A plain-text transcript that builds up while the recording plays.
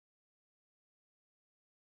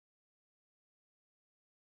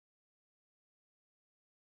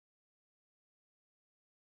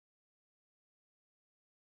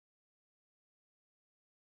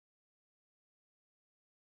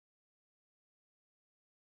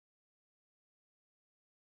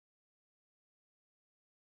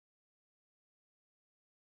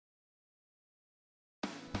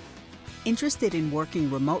Interested in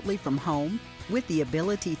working remotely from home with the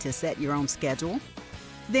ability to set your own schedule?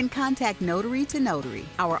 Then contact Notary to Notary.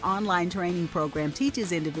 Our online training program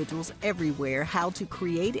teaches individuals everywhere how to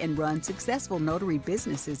create and run successful notary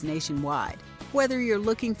businesses nationwide. Whether you're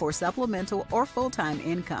looking for supplemental or full-time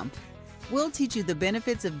income, we'll teach you the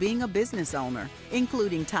benefits of being a business owner,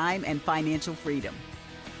 including time and financial freedom.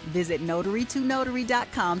 Visit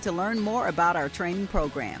notarytonotary.com to learn more about our training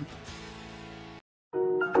program.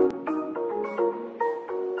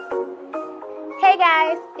 Hey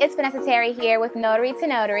guys, it's Vanessa Terry here with Notary to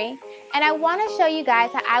Notary, and I want to show you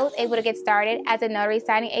guys how I was able to get started as a notary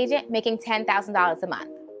signing agent making $10,000 a month.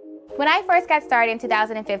 When I first got started in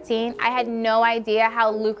 2015, I had no idea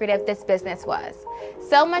how lucrative this business was.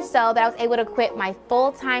 So much so that I was able to quit my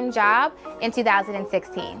full-time job in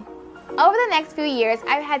 2016. Over the next few years,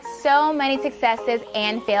 I've had so many successes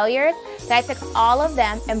and failures that I took all of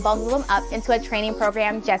them and bundled them up into a training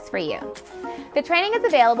program just for you. The training is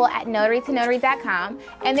available at notarytonotary.com,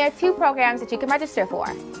 and there are two programs that you can register for: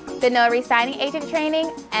 the Notary Signing Agent Training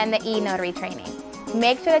and the e-Notary Training.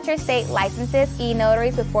 Make sure that your state licenses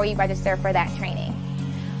e-notaries before you register for that training.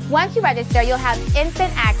 Once you register, you'll have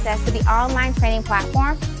instant access to the online training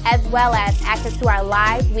platform, as well as access to our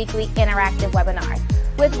live weekly interactive webinars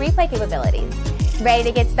with replay capabilities. Ready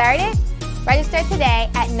to get started? Register today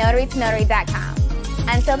at notarytonotary.com.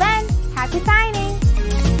 Until then, happy signing!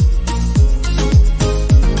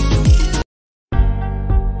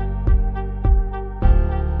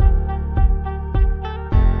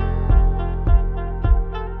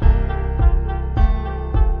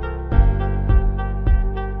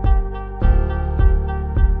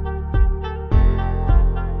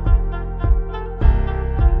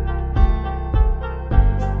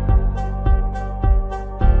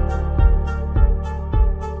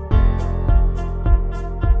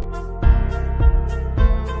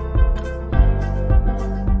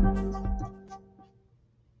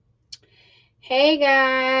 Hey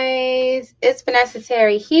guys, it's Vanessa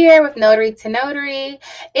Terry here with Notary to Notary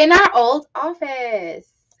in our old office.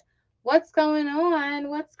 What's going on?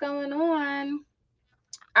 What's going on?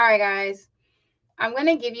 All right, guys, I'm going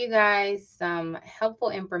to give you guys some helpful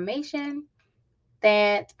information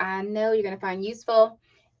that I know you're going to find useful,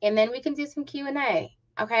 and then we can do some Q&A.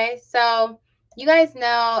 Okay, so you guys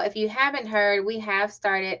know, if you haven't heard, we have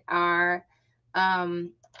started our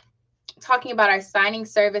talking about our signing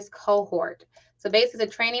service cohort. So basically,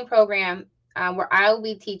 it's a training program where I will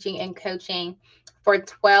be teaching and coaching for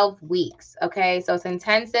 12 weeks. Okay, so it's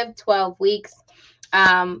intensive 12 weeks,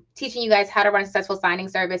 teaching you guys how to run a successful signing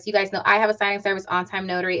service. You guys know I have a signing service, On Time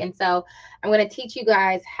Notary, and so I'm going to teach you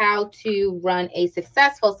guys how to run a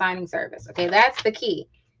successful signing service. Okay, that's the key.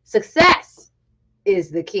 Success is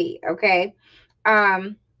the key. Okay.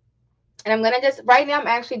 And I'm going to just, right now, I'm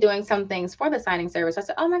actually doing some things for the signing service. I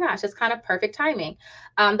said, oh my gosh, it's kind of perfect timing.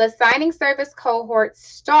 The signing service cohort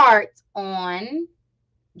starts on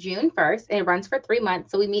June 1st, and it runs for 3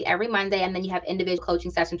 months. So we meet every Monday, and then you have individual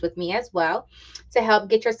coaching sessions with me as well to help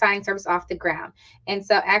get your signing service off the ground. And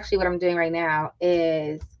so actually what I'm doing right now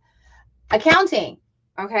is accounting.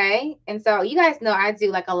 Okay. And so you guys know I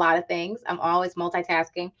do like a lot of things. I'm always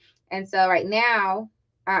multitasking. And so right now,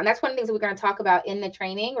 that's one of the things that we're going to talk about in the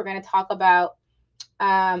training. We're going to talk about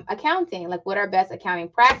accounting, like what are best accounting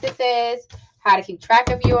practices, how to keep track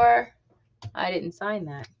of your, I didn't sign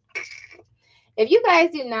that. If you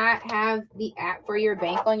guys do not have the app for your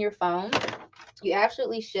bank on your phone, you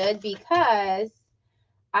absolutely should, because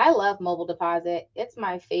I love mobile deposit. It's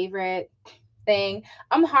my favorite thing.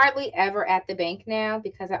 I'm hardly ever at the bank now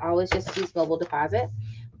because I always just use mobile deposit.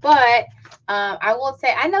 But I will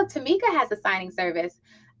say, I know Tamika has a signing service.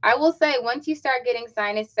 I will say, once you start getting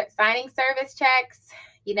signing service checks,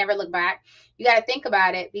 you never look back. You got to think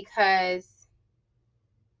about it, because,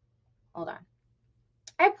 hold on.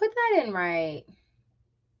 I put that in right.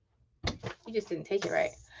 You just didn't take it right.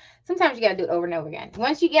 Sometimes you got to do it over and over again.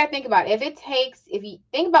 Once you got to think about it, if you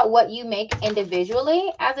think about what you make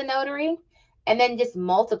individually as a notary, and then just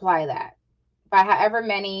multiply that by however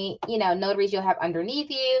many, notaries you'll have underneath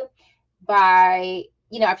you, by,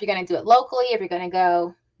 if you're going to do it locally, if you're going to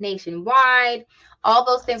go nationwide, all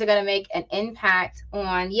those things are going to make an impact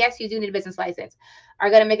on, yes, you do need a business license, are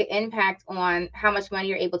going to make an impact on how much money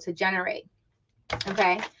you're able to generate.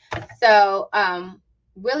 Okay. So,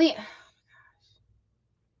 really,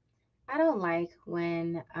 I don't like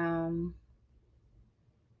when,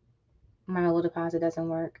 my mobile deposit doesn't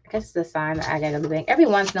work. I guess it's a sign that I got to the bank. Every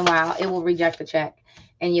once in a while, it will reject the check,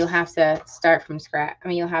 and you'll have to start from scratch. I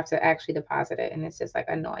mean, you'll have to actually deposit it, and it's just like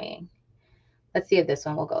annoying. Let's see if this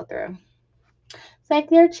one will go through. like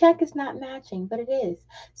their check is not matching, but it is.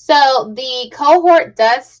 So the cohort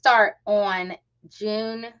does start on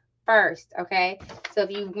June 1st. Okay. So if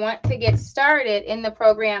you want to get started in the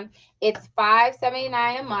program, it's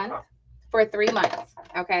 $579 a month for 3 months.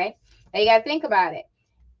 Okay. Now you got to think about it.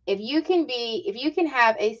 If you can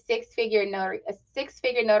have a six-figure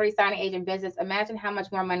notary signing agent business, imagine how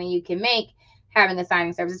much more money you can make having a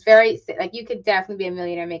signing service. It's very, like, you could definitely be a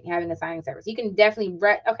millionaire having a signing service. You can definitely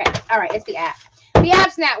okay. All right, it's the app. The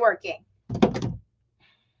app's not working.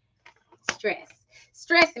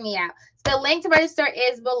 Stressing me out. The link to register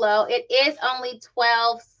is below. It is only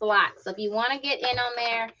 12 slots. So if you want to get in on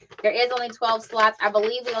there is only 12 slots. I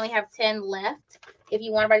believe we only have 10 left. If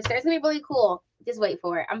you want to register, it's going to be really cool. Just wait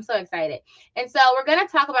for it. I'm so excited. And so we're going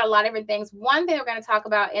to talk about a lot of different things. One thing we're going to talk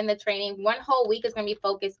about in the training, one whole week is going to be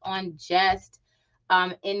focused on just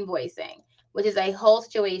invoicing, which is a whole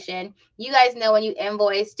situation. You guys know when you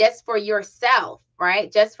invoice just for yourself,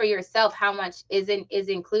 right? Just for yourself, how much is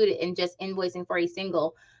included in just invoicing for a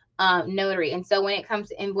single notary. And so when it comes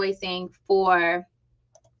to invoicing for,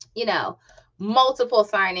 multiple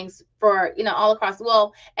signings for, all across the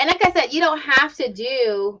world. And like I said, you don't have to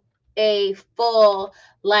do a full,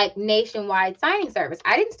 like, nationwide signing service.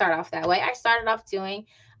 I didn't start off that way. I started off doing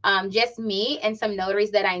just me and some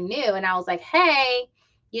notaries that I knew. And I was like, hey,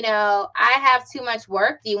 I have too much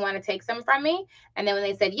work. Do you want to take some from me? And then when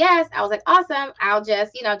they said yes, I was like, awesome. I'll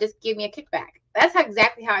just, just give me a kickback. That's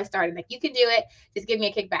exactly how I started. Like, you can do it. Just give me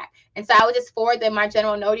a kickback. And so I would just forward them my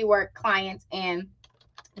general notary work clients. And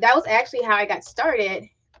that was actually how I got started.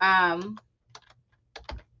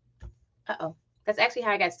 That's actually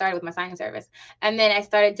how I got started with my signing service. And then I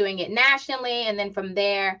started doing it nationally. And then from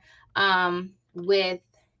there, I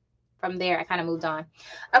kind of moved on.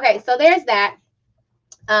 Okay, so there's that.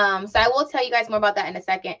 So I will tell you guys more about that in a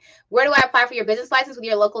second. Where do I apply for your business license with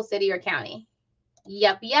your local city or county?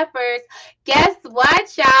 Yuppers. Guess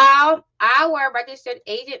what, y'all? Our registered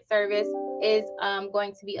agent service is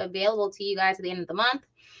going to be available to you guys at the end of the month.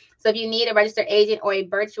 So if you need a registered agent or a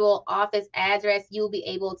virtual office address, you'll be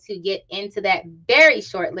able to get into that very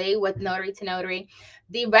shortly with Notary to Notary.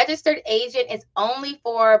 The registered agent is only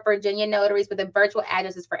for Virginia notaries, but the virtual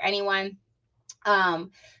address is for anyone.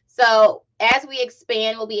 So as we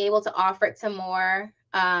expand, we'll be able to offer it to more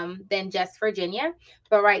than just Virginia.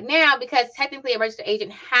 But right now, because technically a registered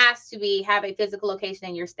agent has to have a physical location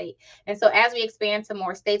in your state. And so as we expand to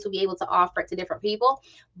more states, we'll be able to offer it to different people.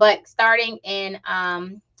 But starting in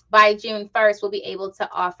by June 1st, we'll be able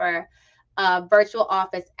to offer virtual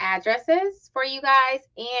office addresses for you guys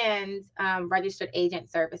and registered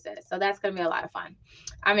agent services. So that's going to be a lot of fun.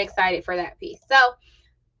 I'm excited for that piece. So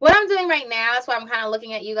what I'm doing right now, that's why I'm kind of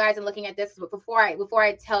looking at you guys and looking at this. But before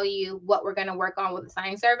I tell you what we're going to work on with the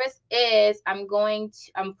signing service is I'm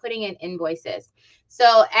putting in invoices.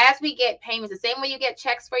 So as we get payments, the same way you get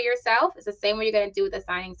checks for yourself, it's the same way you're going to do with the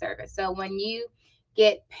signing service. So when you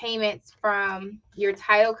get payments from your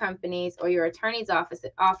title companies or your attorney's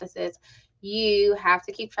offices, you have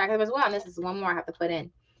to keep track of them as well. And this is one more I have to put in.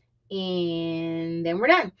 And then we're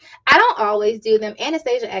done. I don't always do them.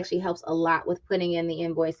 Anastasia actually helps a lot with putting in the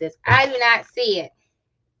invoices. I do not see it.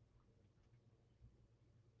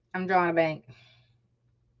 I'm drawing a blank.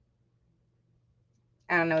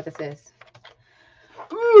 I don't know what this is.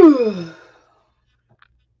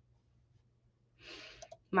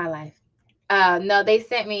 My life. No, they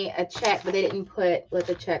sent me a check, but they didn't put what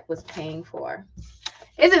the check was paying for.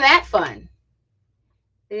 Isn't that fun?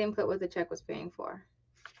 They didn't put what the check was paying for.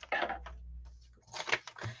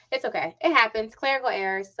 It's okay. It happens. Clerical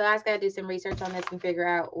errors. So I just got to do some research on this and figure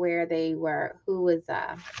out where they were, who was,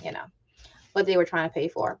 what they were trying to pay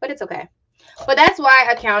for. But it's okay. But that's why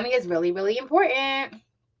accounting is really, really important.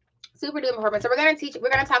 Super duper important. So we're going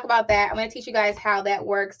to talk about that. I'm going to teach you guys how that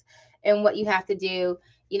works and what you have to do,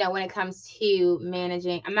 when it comes to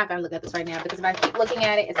managing. I'm not going to look at this right now because if I keep looking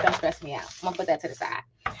at it, it's going to stress me out. I'm going to put that to the side.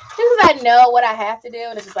 Just because I know what I have to do,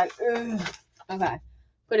 and it's just like, ugh. Okay.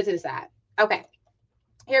 Put it to the side. Okay.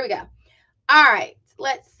 Here we go. All right.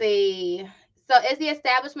 Let's see. So is the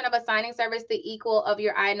establishment of a signing service the equal of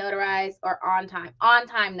your iNotarize or OnTime?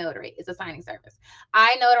 OnTime Notary is a signing service.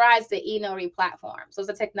 iNotarize is the e-notary platform. So it's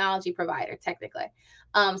a technology provider, technically.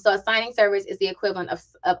 So a signing service is the equivalent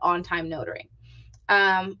of OnTime Notary.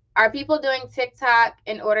 Are people doing TikTok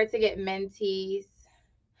in order to get mentees?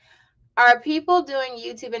 Are people doing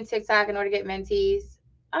YouTube and TikTok in order to get mentees?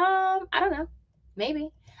 I don't know. Maybe.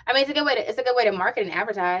 I mean, it's a good way to market and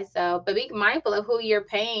advertise. So, but be mindful of who you're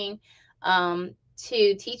paying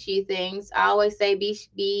to teach you things. I always say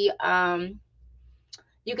you can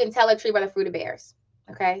tell a tree by the fruit it bears.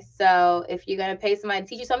 Okay, so if you're going to pay somebody to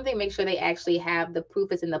teach you something, make sure they actually have the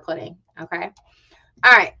proof is in the pudding. Okay.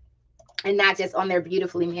 All right. And not just on their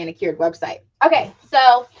beautifully manicured website. Okay,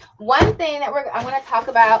 so one thing that I'm going to talk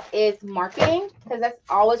about is marketing, because that's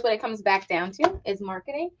always what it comes back down to is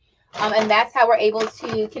marketing. And that's how we're able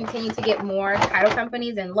to continue to get more title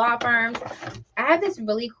companies and law firms. I have this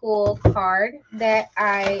really cool card that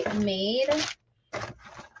I made,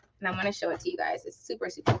 and I'm going to show it to you guys. It's super,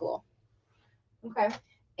 super cool. Okay.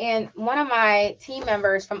 And one of my team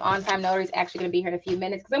members from On Time Notary is actually going to be here in a few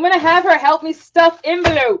minutes because I'm going to have her help me stuff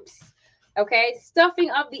envelopes. Okay. Stuffing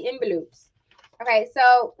of the envelopes. Okay.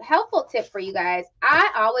 So helpful tip for you guys. I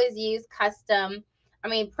always use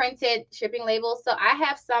printed shipping labels. So I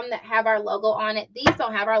have some that have our logo on it. These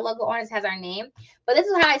don't have our logo on it. It has our name. But this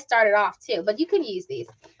is how I started off too. But you can use these.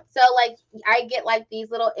 So like I get like these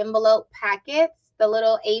little envelope packets, the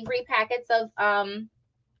little Avery packets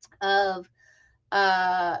of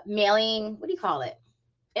mailing, what do you call it?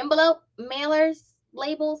 Envelope mailers,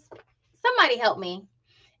 labels. Somebody help me.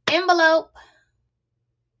 Envelope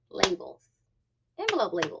labels.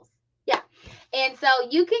 Envelope labels. Yeah. And so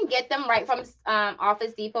you can get them right from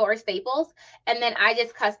Office Depot or Staples. And then I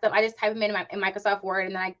just type them in Microsoft Word,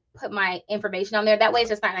 and then I put my information on there. That way it's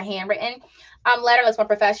just not a handwritten letter. Looks more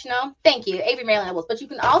professional. Thank you. Avery mailing labels. But you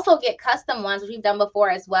can also get custom ones, which we've done before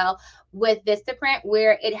as well with Vistaprint,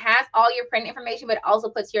 where it has all your print information, but it also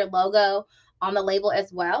puts your logo on the label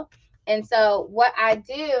as well. And so what I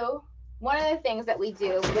do, one of the things that we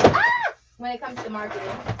do when it comes to marketing,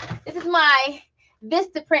 this is my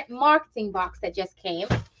Vistaprint marketing box that just came.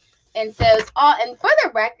 And so it's all, and for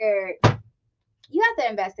the record, you have to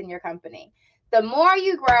invest in your company. The more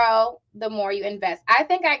you grow, the more you invest. I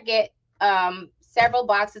think I get several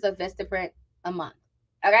boxes of Vistaprint a month.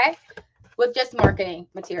 Okay. With just marketing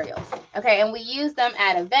materials. Okay. And we use them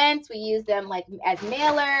at events. We use them like as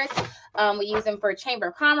mailers. We use them for Chamber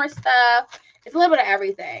of Commerce stuff. It's a little bit of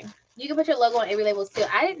everything. You can put your logo on Avery labels too.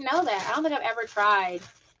 I didn't know that. I don't think I've ever tried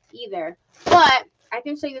either. But I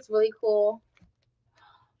can show you this really cool.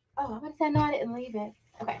 Oh, I'm going to say no, I didn't leave it.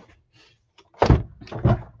 Okay.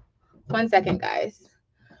 1 second, guys.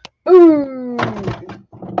 Ooh.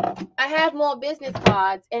 I have more business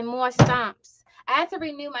cards and more stamps. I had to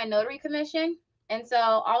renew my notary commission. And so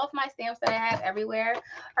all of my stamps that I have everywhere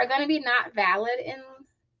are going to be not valid in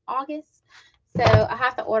August. So I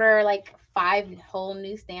have to order like 5 whole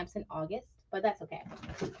new stamps in August, but that's okay.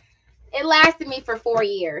 It lasted me for 4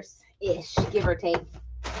 years-ish, give or take.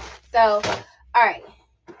 So, all right.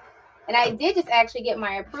 And I did just actually get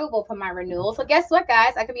my approval for my renewal. So guess what,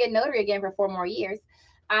 guys? I could be a notary again for 4 more years.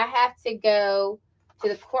 I have to go to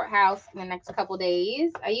the courthouse in the next couple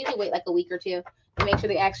days. I usually wait like a week or two to make sure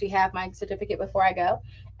they actually have my certificate before I go.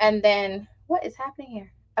 And then, what is happening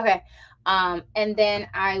here? Okay. And then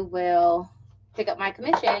I will pick up my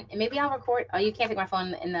commission, and maybe I'll record. Oh, you can't take my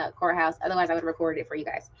phone in the courthouse. Otherwise, I would record it for you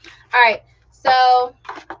guys. All right. So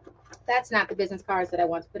that's not the business cards that I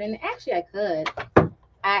want to put in. Actually, I could.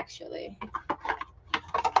 I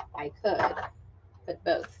could put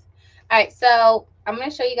both. All right, so I'm going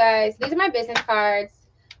to show you guys. These are my business cards.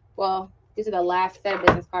 Well, these are the last set of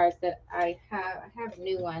business cards that I have. I have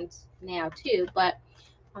new ones now too, but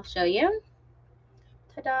I'll show you.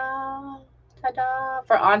 Ta-da! Ta-da!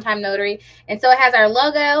 For On Time Notary. And so it has our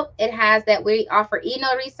logo. It has that we offer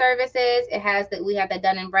e-notary services. It has that we have the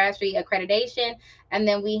Dun & Bradstreet accreditation. And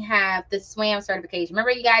then we have the SWAM certification.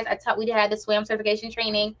 Remember, you guys, we had the SWAM certification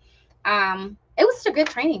training. It was such a good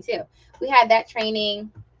training too. We had that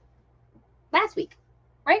training last week,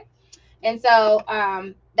 right? And so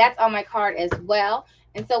that's on my card as well.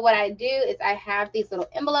 And so what I do is I have these little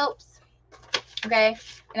envelopes, okay?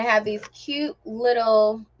 And I have these cute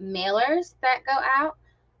little mailers that go out.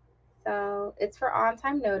 So it's for On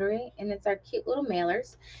Time Notary, and it's our cute little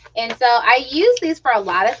mailers. And so I use these for a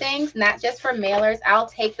lot of things, not just for mailers. I'll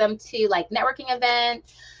take them to like networking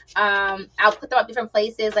events. I'll put them up different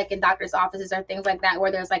places, like in doctor's offices or things like that,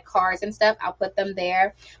 where there's like cars and stuff. I'll put them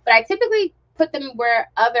there. But I typically put them where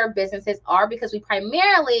other businesses are, because we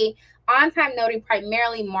primarily, On Time Notary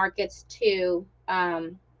primarily markets to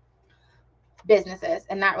businesses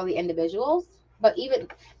and not really individuals. But even,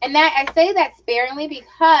 and that I say that sparingly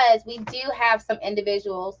because we do have some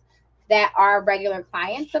individuals that are regular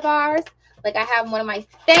clients of ours. Like I have one of my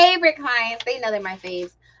favorite clients. They know they're my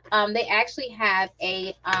faves. They actually have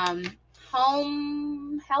a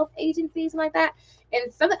home health agency, something like that.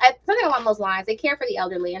 And something along those lines. They care for the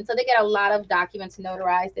elderly. And so they get a lot of documents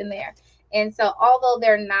notarized in there. And so although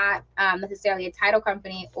they're not necessarily a title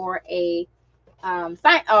company or a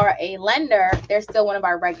lender, they're still one of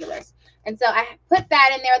our regulars. And so I put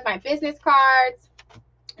that in there with my business cards.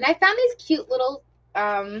 And I found these cute little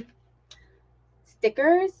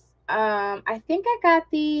stickers. I think I got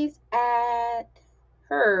these at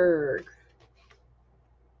Herg.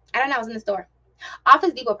 I don't know, I was in the store.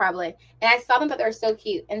 Office Depot probably. And I saw them, but they're so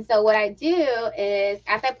cute. And so what I do is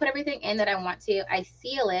after I put everything in that I want to, I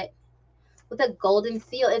seal it with a golden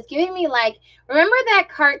seal. It's giving me like, remember that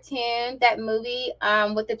cartoon, that movie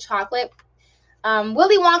with the chocolate?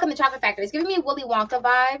 Willy Wonka and the Chocolate Factory. It's giving me Willy Wonka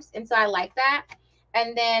vibes. And so I like that.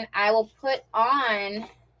 And then I will put on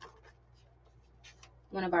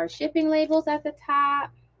one of our shipping labels at the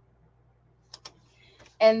top.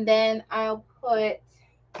 And then I'll put,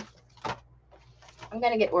 I'm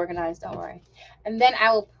going to get organized, don't worry. And then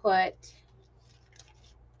I will put,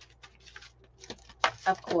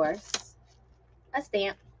 of course, a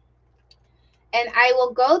stamp. And I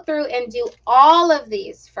will go through and do all of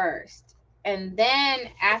these first. And then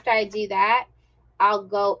after I do that, I'll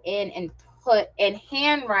go in and put and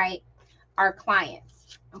handwrite our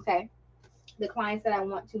clients, okay? The clients that I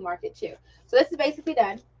want to market to. So this is basically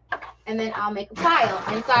done. And then I'll make a pile.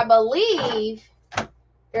 And so I believe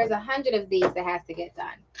there's 100 of these that has to get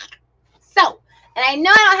done. So, and I know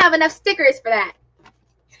I don't have enough stickers for that.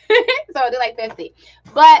 So I'll do like 50.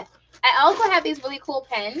 But I also have these really cool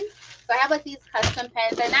pens. So I have like these custom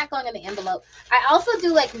pens. They're not going in the envelope. I also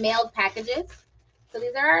do like mailed packages. So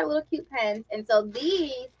these are our little cute pens. And so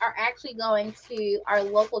these are actually going to our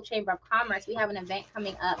local Chamber of Commerce. We have an event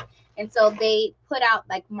coming up. And so they put out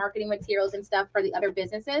like marketing materials and stuff for the other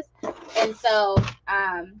businesses. And so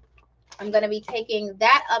I'm going to be taking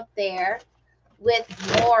that up there with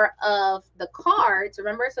more of the cards.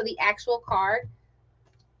 Remember? So the actual card.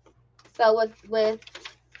 So with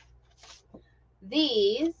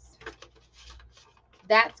these,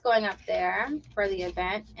 that's going up there for the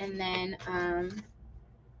event. And then,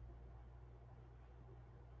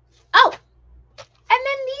 oh, and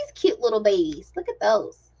then these cute little babies. Look at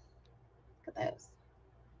those. Look at those.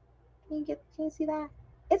 Can you see that?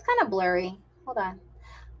 It's kind of blurry. Hold on.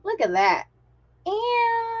 Look at that.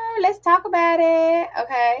 And let's talk about it.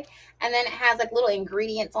 Okay. And then it has like little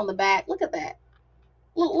ingredients on the back. Look at that.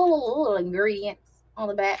 Little ingredients on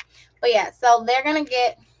the back. But yeah, so they're going to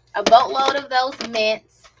get a boatload of those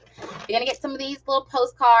mints. You're going to get some of these little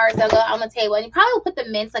postcards. They'll go on the table. And you probably will put the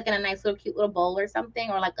mints like in a nice little cute little bowl or something,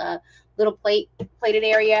 or like a little plated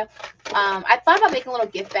area. I thought about making little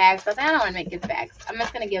gift bags, but I don't want to make gift bags. I'm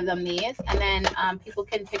just going to give them these. And then people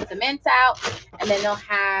can pick the mints out. And then they'll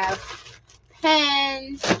have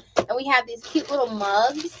pens. And we have these cute little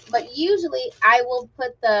mugs. But usually I will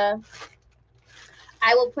put the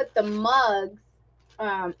mugs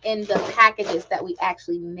in the packages that we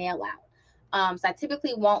actually mail out. So I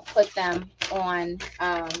typically won't put them on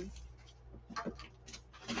at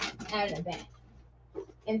an event.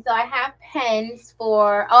 And so I have pens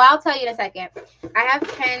for, I'll tell you in a second. I have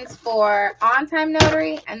pens for On-Time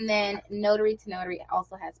Notary, and then Notary to Notary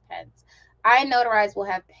also has pens. iNotarize will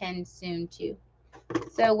have pens soon too.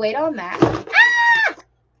 So wait on that. Ah!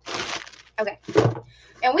 Okay.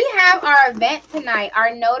 And we have our event tonight,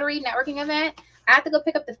 our notary networking event. I have to go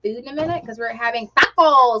pick up the food in a minute because we're having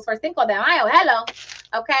tacos for Cinco de Mayo. Hello.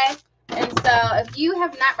 Okay. And so if you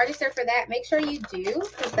have not registered for that, make sure you do,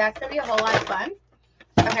 because that's going to be a whole lot of fun.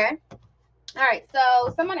 Okay. All right.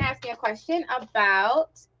 So someone asked me a question about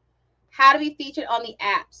how to be featured on the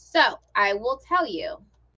app. So I will tell you.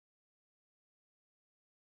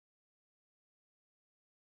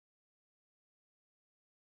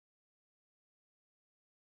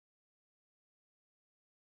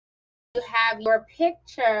 You have your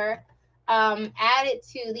picture added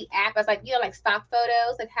to the app as like, like stock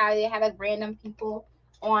photos, like how they have like random people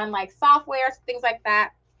on like software, things like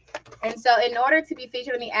that. And so in order to be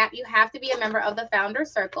featured in the app, you have to be a member of the Founder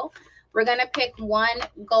Circle. We're going to pick one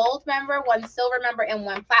gold member, one silver member, and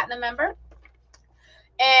one platinum member.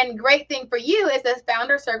 And great thing for you is the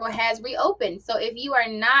Founder Circle has reopened. So if you are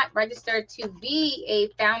not registered to be a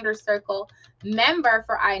Founder Circle member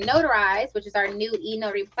for iNotarize, which is our new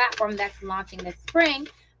e-notary platform that's launching this spring,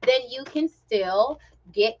 then you can still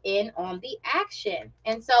get in on the action.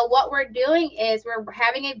 And so what we're doing is we're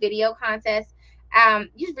having a video contest.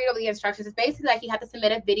 You just read over the instructions. It's basically like you have to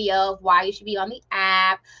submit a video of why you should be on the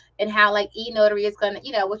app and how like e-notary is going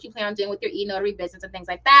to, what you plan on doing with your e-notary business and things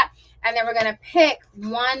like that. And then we're going to pick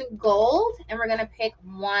one gold and we're going to pick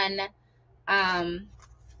one, I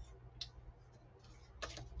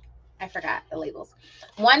forgot the labels.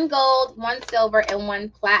 One gold, one silver, and one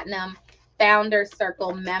platinum Founder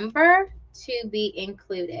Circle member to be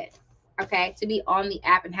included. Okay, to be on the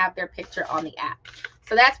app and have their picture on the app.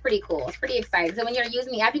 So that's pretty cool. It's pretty exciting. So when you're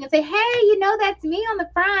using the app, you can say, hey, that's me on the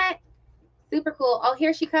front. Super cool. Oh,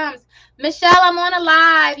 here she comes. Michelle, I'm on a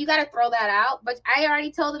live. You got to throw that out. But I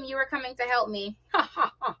already told them you were coming to help me.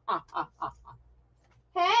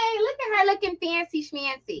 Hey, look at her looking fancy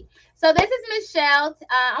schmancy. So this is Michelle.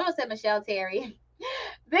 I almost said Michelle Terry.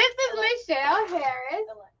 This is Michelle Harris.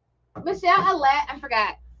 Michelle Alette. I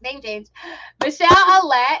forgot. Name change. Michelle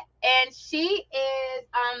Alette. And she is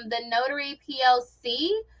the Notary PLC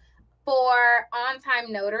for On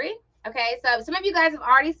Time Notary. Okay, so some of you guys have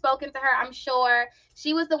already spoken to her, I'm sure.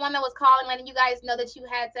 She was the one that was calling, letting you guys know that you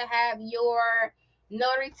had to have your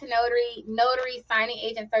notary to notary signing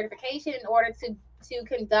agent certification in order to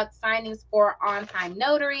conduct signings for On Time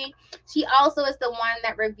Notary. She also is the one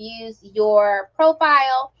that reviews your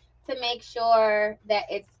profile to make sure that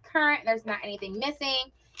it's current, there's not anything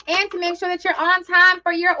missing, and to make sure that you're on time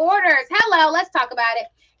for your orders. Hello, let's talk about it.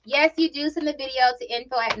 Yes, you do send the video to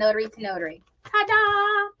info@notary to notary.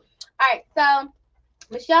 Ta-da! All right, so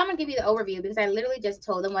Michelle, I'm going to give you the overview because I literally just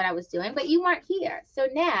told them what I was doing, but you weren't here. So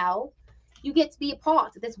now you get to be a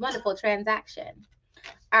part of this wonderful transaction.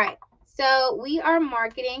 All right, so we are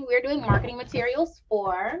marketing. We're doing marketing materials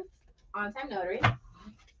for On Time Notary.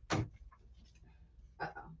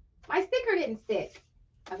 Uh-oh. My sticker didn't stick.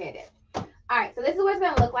 Okay, it did. All right, so this is what it's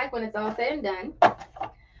going to look like when it's all said and done.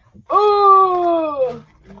 Oh,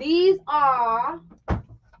 these are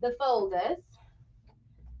the folders,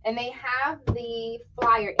 and they have the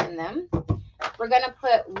flyer in them. We're going to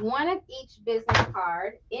put one of each business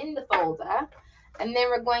card in the folder, and then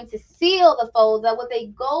we're going to seal the folder with a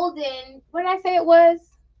golden, what did I say it was?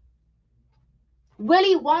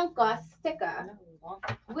 Willy Wonka sticker.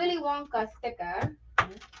 Willy Wonka sticker.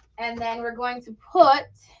 And then we're going to put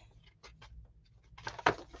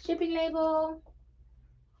shipping label.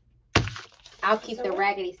 I'll keep the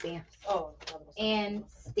raggedy stamps. Oh, and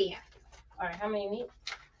stamp. All right, how many you need?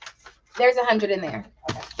 There's 100 in there.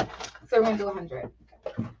 Okay. So we're going to do 100.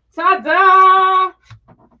 Ta-da!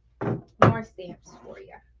 More stamps for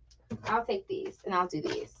you. I'll take these and I'll do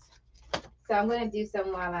these. So I'm going to do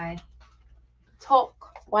some while I talk.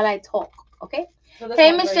 Okay? So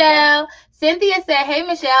hey, Michelle. Cynthia said, hey,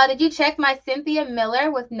 Michelle, did you check my Cynthia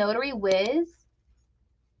Miller with Notary Wiz?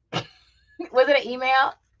 Was it an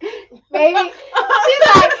email? Maybe. She's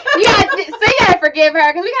like, yeah, so you got to forgive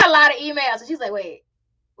her because we got a lot of emails. So she's like, wait,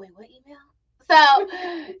 what email? So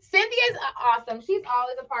Cynthia's awesome. She's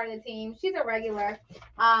always a part of the team. She's a regular.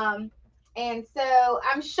 And so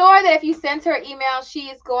I'm sure that if you sent her an email, she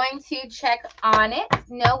is going to check on it.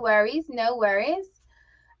 No worries. No worries.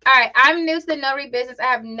 All right. I'm new to the notary business. I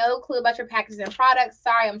have no clue about your packages and products.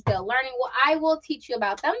 Sorry, I'm still learning. Well, I will teach you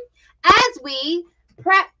about them as we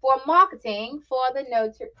prep for marketing for the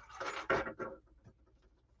notary.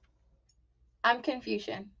 I'm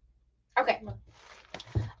Confucian. Okay.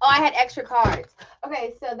 Oh, I had extra cards.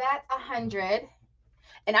 Okay, so that's 100.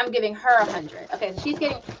 And I'm giving her 100. Okay, so she's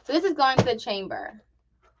getting, so this is going to the chamber.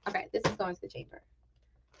 Okay, this is going to the chamber.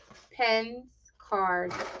 Pens,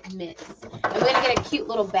 cards, mints. And we're going to get a cute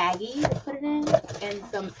little baggie to put it in. And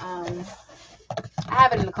some, I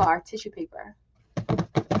have it in the car, tissue paper.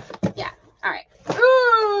 Yeah, all right.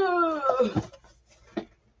 Ooh.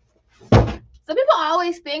 So people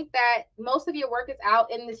always think that most of your work is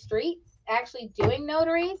out in the streets, actually doing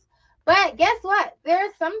notaries. But guess what? There are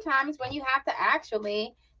some times when you have to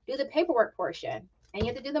actually do the paperwork portion, and you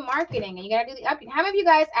have to do the marketing, and you got to do the update. How many of you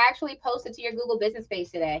guys actually posted to your Google business page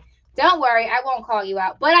today? Don't worry, I won't call you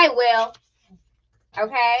out, but I will.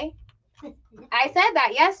 Okay? I said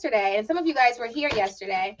that yesterday, and some of you guys were here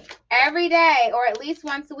yesterday. Every day, or at least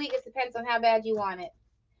once a week, it depends on how bad you want it.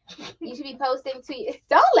 You should be posting to you.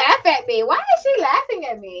 Don't laugh at me. Why is she laughing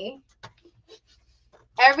at me?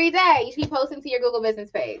 Every day, you should be posting to your Google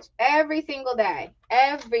business page. Every single day.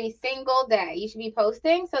 Every single day. You should be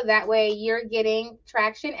posting so that way you're getting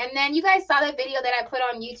traction. And then you guys saw that video that I put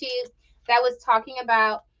on YouTube that was talking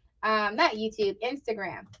about, not YouTube,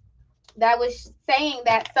 Instagram. That was saying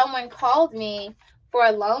that someone called me for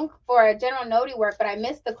a loan for a general notary work, but I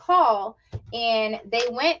missed the call. And they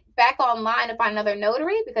went back online to find another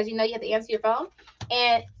notary because you know you have to answer your phone.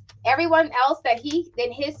 And everyone else that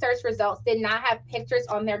in his search results did not have pictures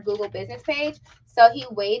on their Google business page. So he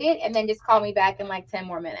waited and then just called me back in like 10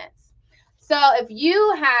 more minutes. So if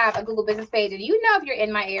you have a Google business page and you know if you're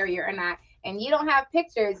in my area or not, and you don't have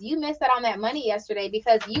pictures, you missed out on that money yesterday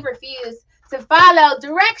because you refused to follow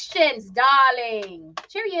directions, darling.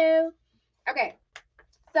 Cheerio. Okay.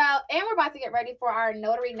 So, and we're about to get ready for our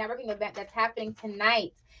notary networking event that's happening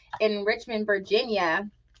tonight in Richmond, Virginia.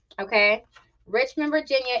 Okay. Richmond,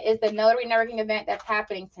 Virginia is the notary networking event that's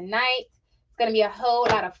happening tonight. It's going to be a whole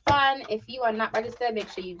lot of fun. If you are not registered, make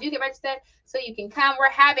sure you do get registered so you can come. We're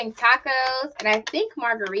having tacos and I think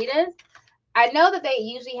margaritas. I know that they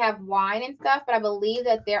usually have wine and stuff, but I believe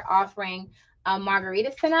that they're offering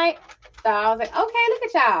margaritas tonight. So I was like, okay, look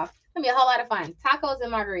at y'all. It's going to be a whole lot of fun. Tacos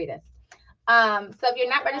and margaritas. So if you're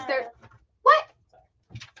not registered, what?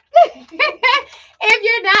 If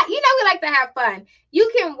you're not, we like to have fun.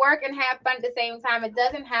 You can work and have fun at the same time. It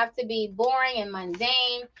doesn't have to be boring and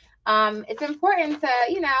mundane. It's important to,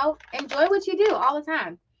 enjoy what you do all the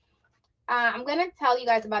time. I'm going to tell you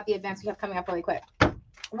guys about the events we have coming up really quick.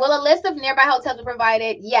 Will a list of nearby hotels be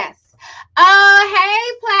provided? Yes. Oh,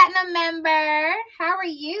 hey, Platinum member. How are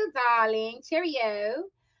you, darling? Cheerio.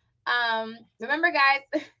 Remember,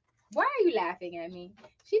 guys, why are you laughing at me?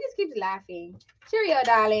 She just keeps laughing. Cheerio,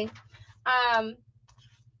 darling. What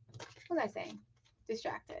was I saying?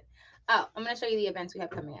 Distracted. Oh, I'm going to show you the events we have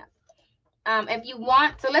coming up. If you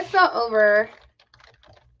want, so let's go over.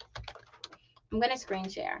 I'm going to screen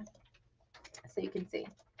share so you can see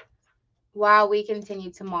while we continue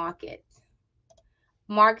to market.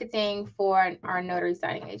 Marketing for our notary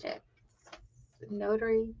signing agent.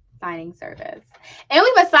 Notary signing service. And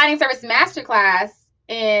we have a signing service masterclass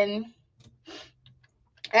in.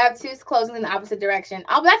 I have 2 closings in the opposite direction.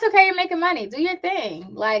 Oh, but that's okay. You're making money. Do your thing.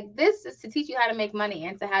 Like, this is to teach you how to make money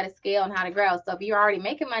and to how to scale and how to grow. So if you're already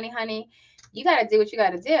making money, honey, you got to do what you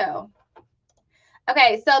got to do.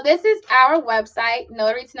 Okay, so this is our website,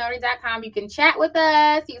 notarytonotary.com. You can chat with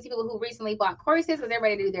us. You can see people who recently bought courses because they're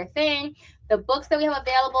ready to do their thing. The books that we have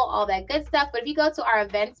available, all that good stuff. But if you go to our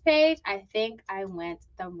events page, I think I went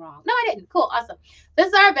the wrong. No, I didn't. Cool. Awesome. This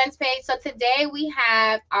is our events page. So today we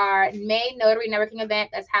have our May Notary Networking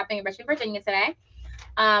event that's happening in Richmond, Virginia today.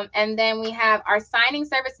 And then we have our Signing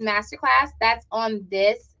Service Masterclass. That's on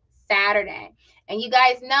this Saturday. And you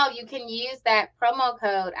guys know you can use that promo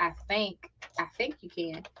code, I think you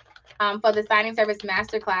can, for the Signing Service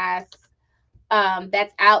Masterclass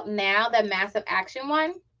that's out now, the Massive Action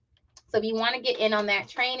one. So if you want to get in on that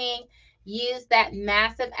training, use that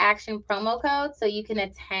Massive Action promo code so you can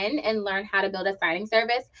attend and learn how to build a signing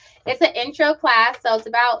service. It's an intro class, so it's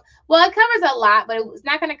about, well, it covers a lot, but it's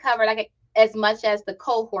not going to cover as much as the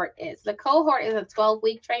cohort is. The cohort is a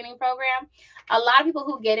 12-week training program. A lot of people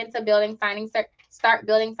who get into start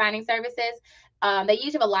building signing services, they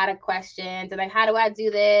usually have a lot of questions. They're like, how do I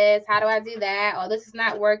do this? How do I do that? Oh, this is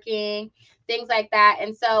not working. Things like that.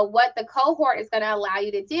 And so what the cohort is going to allow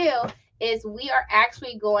you to do is we are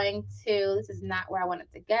actually going to, this is not where I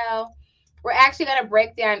wanted to go. We're actually going to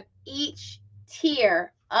break down each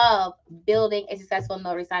tier of building a successful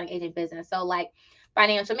notary signing agent business. So like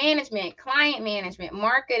financial management, client management,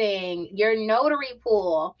 marketing, your notary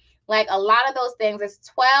pool, like a lot of those things. There's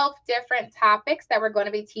 12 different topics that we're going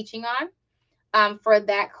to be teaching on for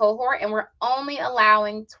that cohort. And we're only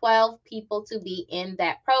allowing 12 people to be in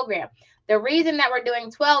that program. The reason that we're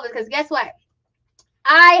doing 12 is because guess what?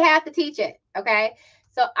 I have to teach it. Okay.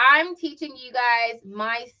 So I'm teaching you guys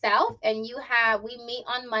myself, and we meet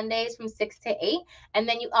on Mondays from 6 to 8. And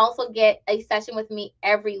then you also get a session with me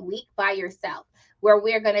every week by yourself, where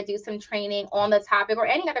we're going to do some training on the topic or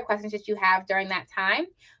any other questions that you have during that time,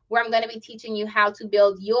 where I'm going to be teaching you how to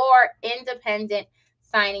build your independent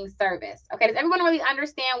signing service. Okay. Does everyone really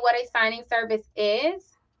understand what a signing service is?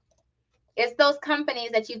 It's those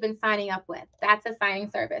companies that you've been signing up with. That's a signing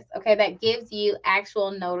service, okay, that gives you actual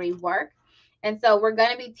notary work. And so we're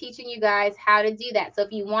going to be teaching you guys how to do that. So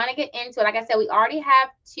if you want to get into it, like I said, we already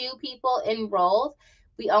have 2 people enrolled.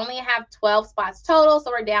 We only have 12 spots total,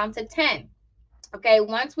 so we're down to 10. Okay,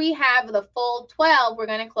 once we have the full 12, we're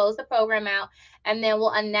going to close the program out, and then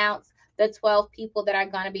we'll announce the 12 people that are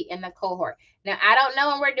going to be in the cohort. Now, I don't know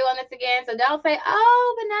when we're doing this again, so don't say,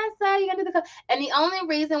 oh, Vanessa, you're going to do the cohort. And the only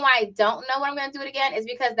reason why I don't know when I'm going to do it again is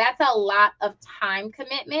because that's a lot of time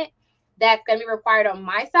commitment that's going to be required on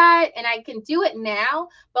my side. And I can do it now,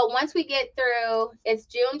 but once we get through, it's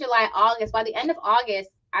June, July, August. By the end of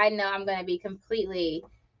August, I know I'm going to be completely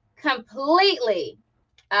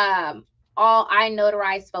all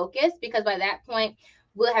iNotarize focused, because by that point,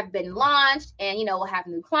 we'll have been launched, and we'll have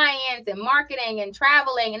new clients and marketing and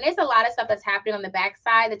traveling, and there's a lot of stuff that's happening on the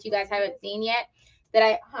backside that you guys haven't seen yet.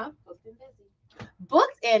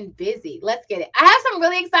 Booked and busy. Let's get it. I have some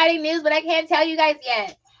really exciting news, but I can't tell you guys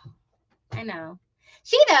yet. I know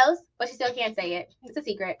she knows, but she still can't say it. It's a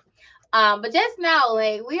secret. But just know,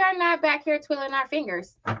 like, we are not back here twiddling our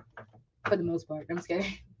fingers for the most part. I'm just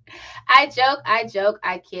kidding. I joke,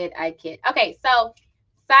 I kid. Okay, so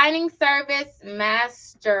Signing Service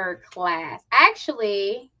Masterclass.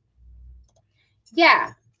 Actually,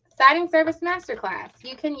 Signing Service Masterclass.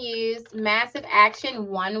 You can use Massive Action,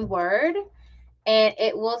 one word, and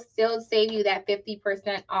it will still save you that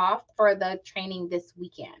 50% off for the training this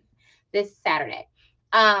weekend, this Saturday.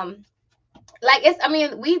 Like it's, I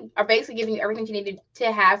mean, we are basically giving you everything you need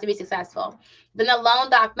to have to be successful. Then the Loan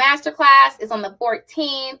Doc Masterclass is on the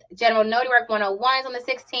 14th. General Notary Work 101 is on the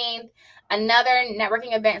 16th. Another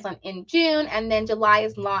networking event is in June, and then July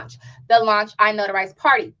is the launch I Notarize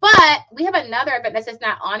party. But we have another event that's just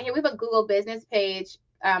not on here. We have a Google business page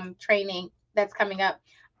training that's coming up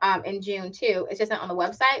in June too. It's just not on the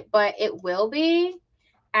website, but it will be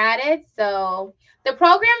added. So the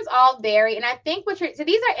programs all vary, and I think so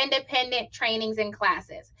these are independent trainings and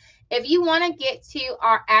classes. If you want to get to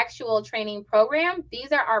our actual training program,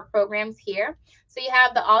 these are our programs here. So you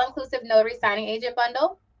have the all-inclusive notary signing agent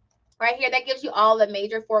bundle right here. That gives you all the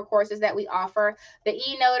major 4 courses that we offer: the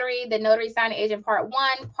e-notary, the notary signing agent part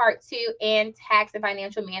 1, part 2, and tax and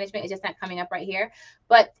financial management. It's just not coming up right here,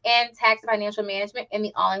 but and tax and financial management in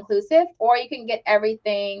the all-inclusive. Or you can get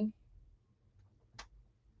everything.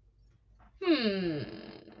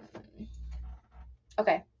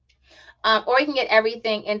 Okay. Or you can get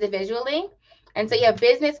everything individually. And so you have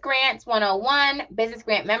Business Grants 101, Business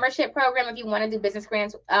Grant Membership Program if you want to do business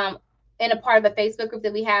grants in a part of the Facebook group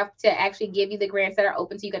that we have to actually give you the grants that are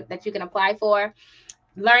open to you that you can apply for.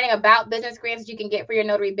 Learning about business grants that you can get for your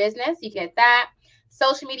notary business, you get that.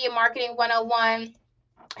 Social Media Marketing 101.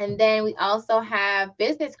 And then we also have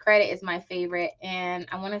Business Credit is my favorite, and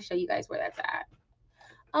I want to show you guys where that's at.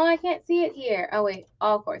 Oh, I can't see it here. Oh, wait,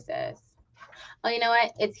 all courses. Oh, you know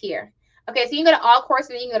what? It's here. Okay, so you can go to all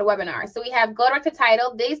courses and you can go to webinars. So we have Go Direct to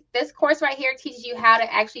Title. This course right here teaches you how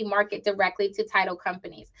to actually market directly to title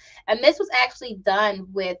companies. And this was actually done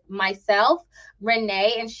with myself,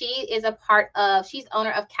 Renee, and she's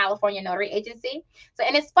owner of California Notary Agency. So,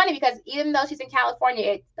 and it's funny because even though she's in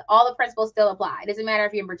California, all the principles still apply. It doesn't matter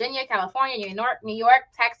if you're in Virginia, California, New York,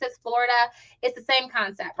 Texas, Florida. It's the same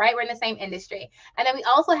concept, right? We're in the same industry. And then we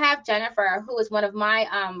also have Jennifer, who is one of my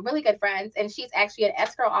really good friends, and she's actually an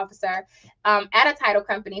escrow officer at a title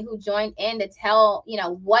company, who joined in to tell,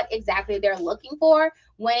 what exactly they're looking for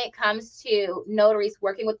when it comes to notaries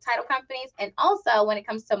working with title companies, and also when it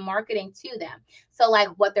comes to marketing to them. So like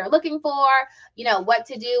what they're looking for, what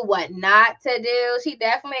to do, what not to do. She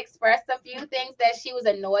definitely expressed a few things that she was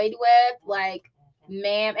annoyed with, like,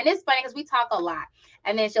 ma'am. And it's funny because we talk a lot.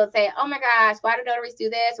 And then she'll say, oh my gosh, why do notaries do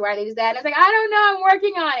this? Why do they do that? And it's like, I don't know, I'm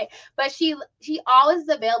working on it. But she always is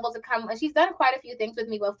available to come. And she's done quite a few things with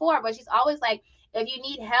me before, but she's always like, if you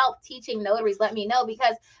need help teaching notaries, let me know,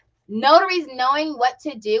 because notaries knowing what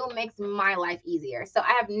to do makes my life easier. So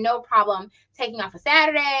I have no problem taking off a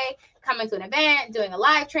Saturday, coming to an event, doing a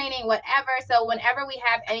live training, whatever. So whenever we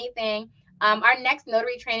have anything, our next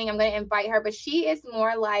notary training, I'm going to invite her, but she is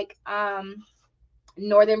more like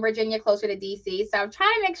Northern Virginia, closer to DC. So I'm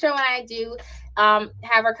trying to make sure when I do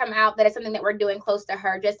have her come out that it's something that we're doing close to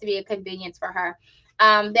her, just to be a convenience for her.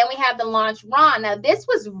 Then we have the launch Ron. Now this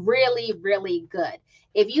was really, really good.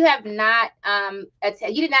 If you have not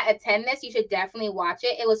you did not attend this, you should definitely watch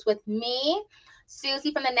it. It was with me,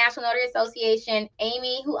 Susie from the National Notary Association,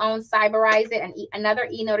 Amy, who owns Cyberize It, and another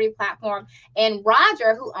e-notary platform, and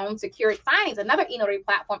Roger, who owns Secured Signings, another e-notary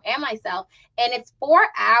platform, and myself. And it's 4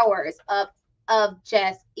 hours of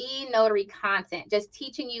just e-notary content, just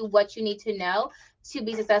teaching you what you need to know to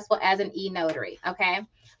be successful as an e-notary. Okay.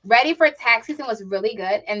 Ready for Tax Season was really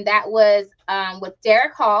good. And that was with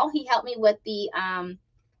Derek Hall. He helped me with the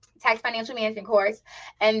tax financial management course.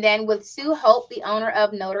 And then with Sue Hope, the owner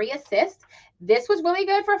of Notary Assist. This was really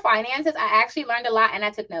good for finances. I actually learned a lot and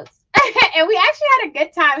I took notes. And we actually had a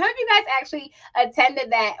good time. How many of you guys actually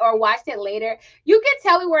attended that or watched it later? You could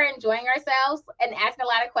tell we were enjoying ourselves and asking a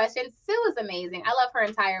lot of questions. Sue was amazing. I love her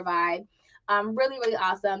entire vibe. Really, really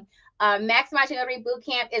awesome. Maximize Your Notary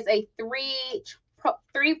Bootcamp is a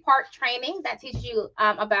three-part training that teaches you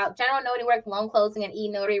about general notary work, loan closing, and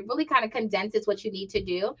e-notary. Really kind of condenses what you need to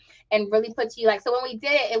do and really puts you so when we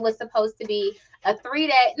did it, it was supposed to be a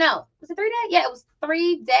 3-day. No, was it 3 days? Yeah, it was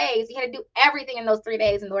 3 days. You had to do everything in those 3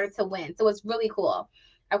 days in order to win. So it's really cool.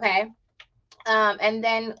 Okay. And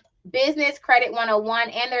then Business Credit 101,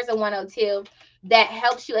 and there's a 102 that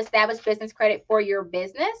helps you establish business credit for your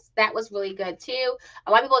business. That was really good too.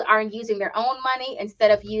 A lot of people aren't using their own money instead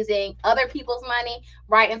of using other people's money,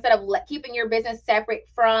 right? Instead of keeping your business separate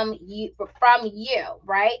from you,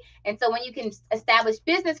 right? And so when you can establish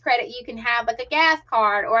business credit, you can have like a gas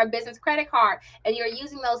card or a business credit card, and you're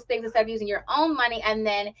using those things instead of using your own money. And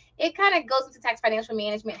then it kind of goes into tax financial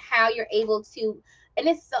management, how you're able to. And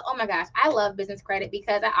it's so, oh my gosh, I love business credit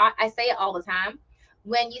because I say it all the time.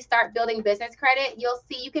 when you start building business credit, you'll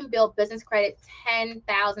see you can build business credit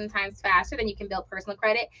 10,000 times faster than you can build personal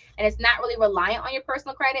credit. And it's not really reliant on your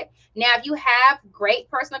personal credit. Now, if you have great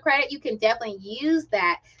personal credit, you can definitely use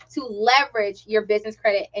that to leverage your business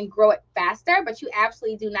credit and grow it faster, but you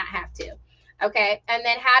absolutely do not have to. Okay. And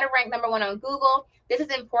then how to rank #1 on Google. This is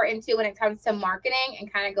important too when it comes to marketing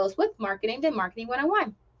and kind of goes with marketing, the marketing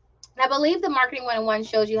 101. I believe the Marketing 101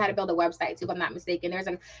 shows you how to build a website too, if I'm not mistaken. There's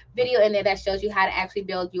a video in there that shows you how to actually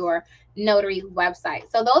build your notary website.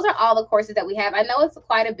 So those are all the courses that we have. I know it's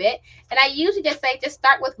quite a bit. And I usually just say, just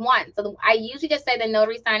start with one. So I usually just say the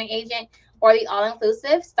notary signing agent or the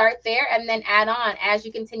all-inclusive. Start there and then add on as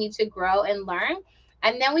you continue to grow and learn.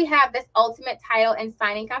 And then we have this ultimate title and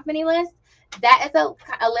signing company list. That is a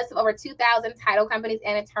list of over 2,000 title companies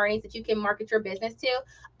and attorneys that you can market your business to.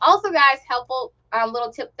 Also, guys, helpful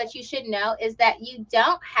little tip that you should know is that you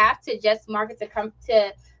don't have to just market to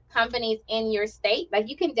companies in your state. Like,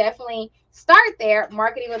 you can definitely start there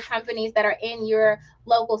marketing with companies that are in your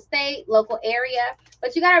local state, local area.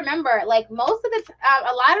 But you got to remember, like, most of the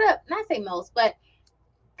a lot of, not say most, but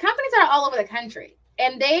companies are all over the country.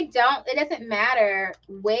 And it doesn't matter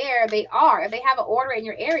where they are. If they have an order in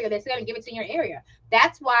your area, they're still going to give it to you in your area.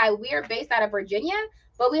 That's why we are based out of Virginia,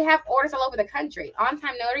 but we have orders all over the country. On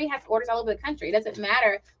Time Notary has orders all over the country. It doesn't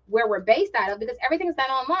matter where we're based out of because everything's done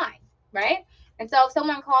online, right? And so if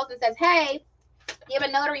someone calls and says, hey, you have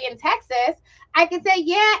a notary in Texas, I can say,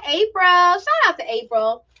 yeah, April. Shout out to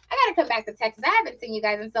April. I got to come back to Texas. I haven't seen you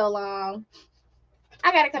guys in so long.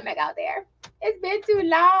 I got to come back out there. It's been too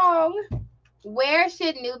long. Where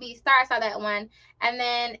should newbies start? I saw that one. And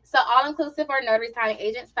then, so all-inclusive or notary signing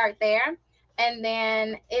agent, start there. And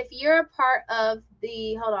then if you're a part of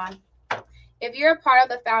the, if you're a part of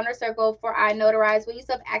the founder circle for iNotarize, will you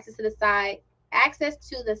still have access to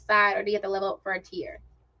the side, or do you have to level up for a tier?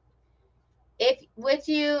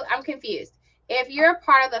 I'm confused. If you're a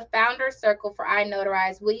part of the founder circle for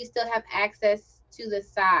iNotarize, will you still have access to the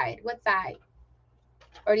side? What side?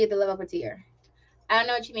 Or do you have to level up a tier? I don't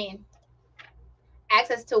know what you mean.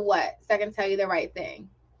 Access to what? So I can tell you the right thing.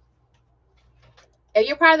 If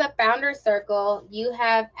you're part of the founder circle, you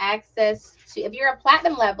have access to, if you're a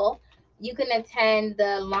platinum level, you can attend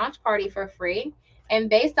the launch party for free. And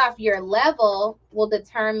based off your level will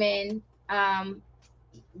determine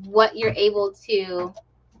what you're able to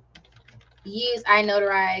use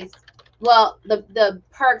iNotarize. Well, the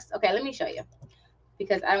perks. Okay, let me show you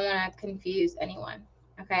because I don't want to confuse anyone.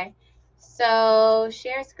 Okay, so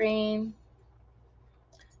share screen.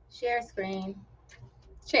 Share.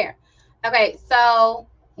 Okay, so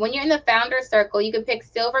when you're in the founder circle, you can pick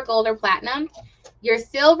silver, gold, or platinum. Your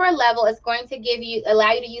silver level is going to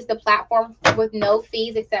allow you to use the platform with no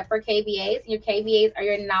fees except for KBAs. Your KBAs are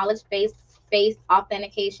your knowledge-based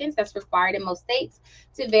authentications that's required in most states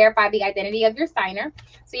to verify the identity of your signer.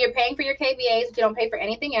 So you're paying for your KBAs, but you don't pay for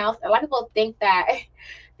anything else. A lot of people think that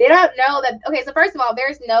they don't know that. Okay, so first of all,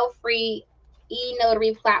 there's no free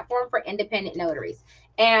e-notary platform for independent notaries.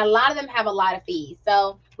 And a lot of them have a lot of fees.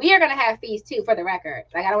 So we are going to have fees too, for the record.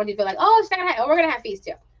 Like, I don't want you to feel like, oh, we're going to have fees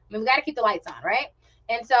too. I mean, we got to keep the lights on, right?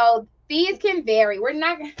 And so fees can vary. We're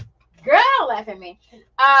not, girl, laugh at me.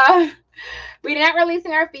 We're not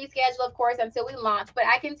releasing our fee schedule, of course, until we launch. But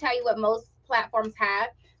I can tell you what most platforms have.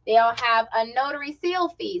 They all have a notary seal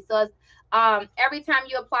fee. So every time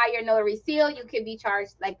you apply your notary seal, you could be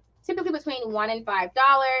charged like typically between $1 and $5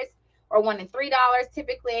 or $1 and $3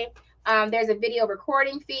 typically. There's a video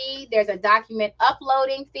recording fee. There's a document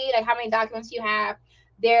uploading fee, like how many documents you have.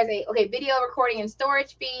 There's a video recording and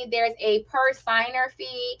storage fee. There's a per signer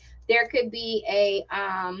fee. There could be a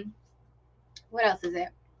what else is it?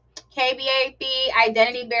 KBA fee,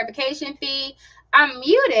 identity verification fee. I'm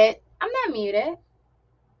muted. I'm not muted.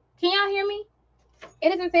 Can y'all hear me? It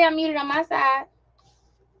doesn't say I'm muted on my side.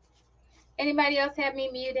 Anybody else have me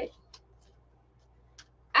muted?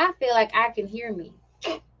 I feel like I can hear me.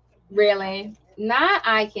 Really? Not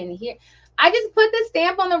I can hear. I just put the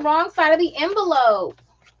stamp on the wrong side of the envelope.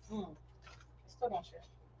 Still don't share.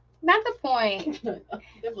 Not the point.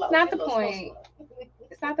 Not the point.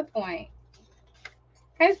 It's not the point.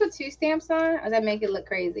 Can I just put 2 stamps on? Or does that make it look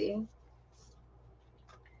crazy?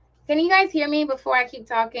 Can you guys hear me before I keep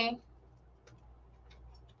talking?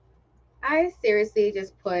 I seriously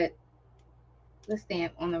just put the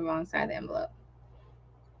stamp on the wrong side of the envelope.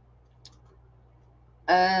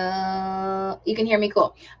 You can hear me?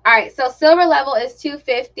 Cool. All right, so silver level is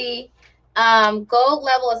 $250. Gold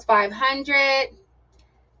level is $500.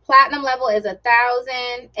 Platinum level is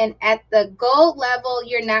 $1,000. And at the gold level,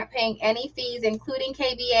 you're not paying any fees, including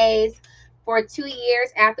KBAs, for 2 years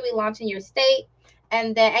after we launch in your state.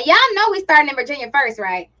 And y'all know we starting in Virginia first,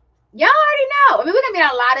 right? Y'all already know. I mean, we're going to be in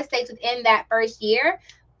a lot of states within that first year.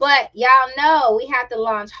 But y'all know we have to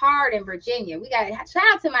launch hard in Virginia. We got to shout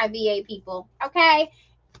out to my VA people, okay?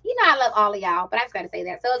 You know I love all of y'all, but I just got to say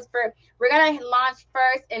that. So we're going to launch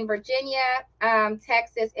first in Virginia,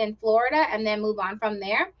 Texas, and Florida, and then move on from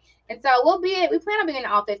there. And so we plan on being in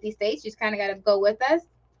all 50 states. You just kind of got to go with us.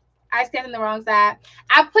 I stamped on the wrong side.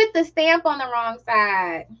 I put the stamp on the wrong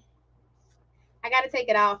side. I got to take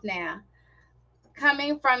it off now.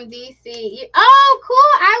 Coming from DC. Oh, cool.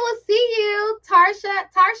 I will see you,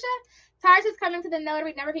 Tarsha's coming to the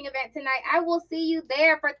Notary Networking event tonight. I will see you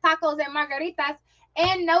there for tacos and margaritas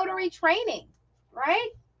and notary training, right?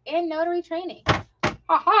 And notary training.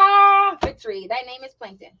 Ha-ha! Victory. That name is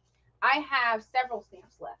Plankton. I have several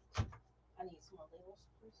stamps left. I need some more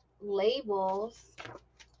labels, please.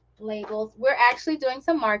 Labels. We're actually doing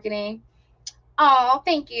some marketing. Oh,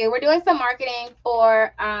 thank you. We're doing some marketing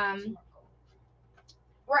for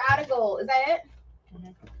we're out of gold. Is that it?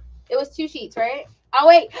 Mm-hmm. It was 2 sheets, right? Oh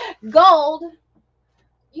wait, gold.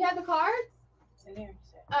 You have the cards? It's in there.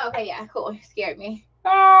 Oh, okay, yeah, cool. You scared me.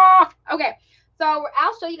 Ah! Okay, so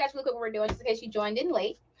I'll show you guys real quick what we're doing, just in case you joined in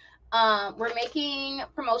late. We're making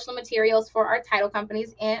promotional materials for our title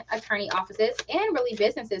companies and attorney offices and really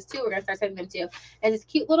businesses too. We're gonna start sending them too. And this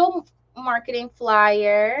cute little marketing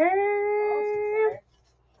flyer.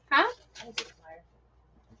 Huh?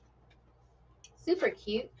 Super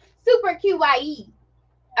cute. Super cute.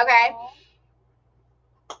 Okay.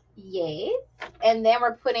 Yes. And then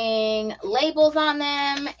we're putting labels on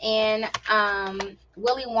them and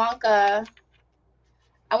Willy Wonka.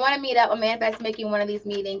 I want to meet up. Manifest making one of these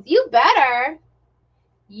meetings. You better.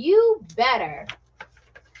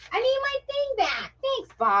 I need my thing back. Thanks,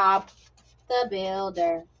 Bob. The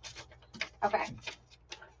builder. Okay.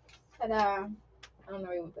 Ta-da. I don't know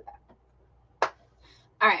where you want to put that.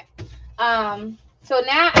 All right. So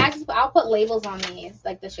now I'll put labels on these,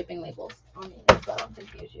 like the shipping labels on these, so I don't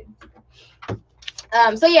confuse you.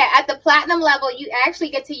 So yeah, at the platinum level, you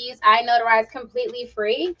actually get to use iNotarize completely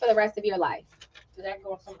free for the rest of your life. Did that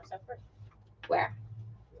go somewhere separate? Where?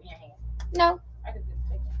 In your hand. No. I could just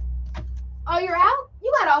take it. Oh, you're out?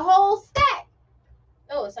 You got a whole stack.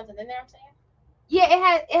 Oh, is something in there? I'm saying. Yeah,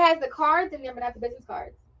 it has the cards in there, but not the business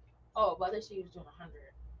cards. Oh, but she was doing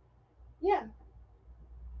 100. Yeah.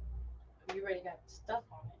 You already got stuff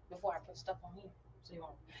on it before I put stuff on here. So you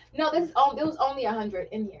want? No, it was only 100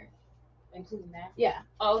 in here, including that. Yeah.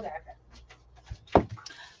 Oh, okay.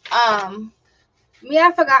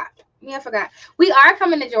 I forgot. We are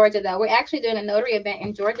coming to Georgia though. We're actually doing a notary event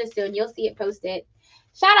in Georgia soon. You'll see it posted.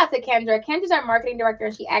 Shout out to Kendra. Kendra's our marketing director,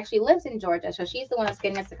 and she actually lives in Georgia, so she's the one that's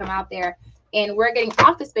getting us to come out there. And we're getting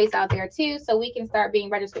office space out there too, so we can start being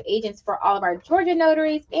registered agents for all of our Georgia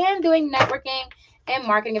notaries and doing networking and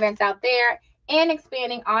marketing events out there and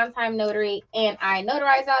expanding on-time notary and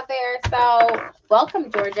iNotarize out there. So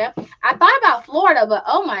welcome, Georgia. I thought about Florida, but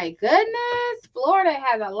oh my goodness, Florida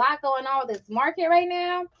has a lot going on with this market right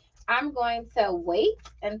now. I'm going to wait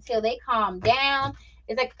until they calm down.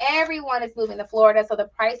 It's like everyone is moving to Florida, so the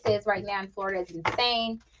prices right now in Florida is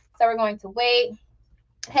insane. So we're going to wait.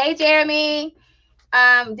 Hey, Jeremy.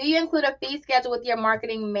 Do you include a fee schedule with your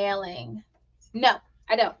marketing mailing? No,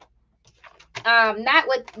 I don't. Not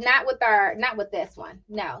with this one.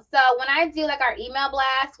 No. So when I do like our email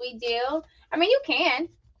blast, we do. I mean, you can.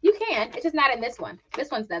 It's just not in this one.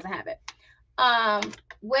 This one doesn't have it.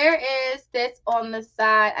 Where is this on the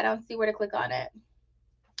side? I don't see where to click on it.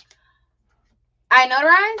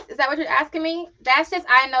 iNotarize? Is that what you're asking me? That's just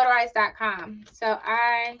iNotarize.com. So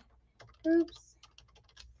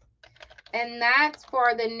and that's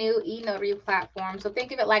for the new eNotary platform. So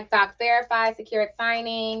think of it like DocVerify, Secure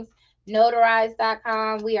Signings,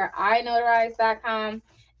 Notarize.com. We are iNotarize.com.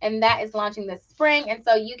 And that is launching this spring. And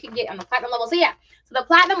so you can get on the platinum level. So yeah, so the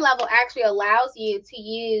platinum level actually allows you to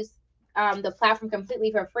use the platform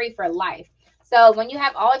completely for free for life. So when you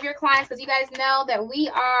have all of your clients, because you guys know that we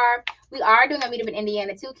are doing a meetup in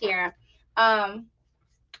Indiana too, Kara.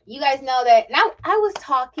 You guys know that now I was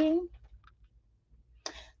talking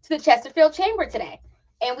to the Chesterfield Chamber today,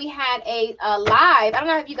 and we had a live. I don't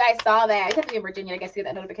know if you guys saw that. You have to be in Virginia, I guess, to get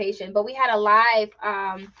that notification. But we had a live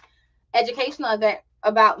educational event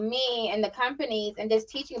about me and the companies and just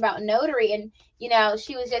teaching about notary. And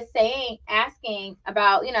she was just asking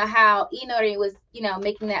about how eNotary was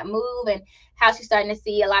making that move and how she's starting to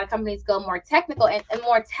see a lot of companies go more technical and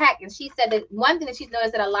more tech. And she said that one thing that she's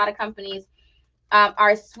noticed that a lot of companies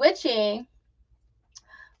are switching.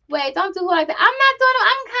 Wait, don't do it like that. I'm not doing it.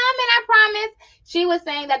 I'm coming, I promise. She was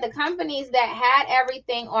saying that the companies that had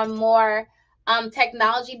everything on more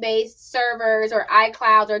technology-based servers or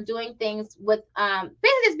iClouds or doing things with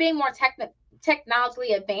businesses being more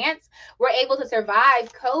technologically advanced, we're able to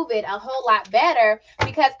survive COVID a whole lot better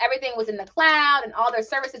because everything was in the cloud and all their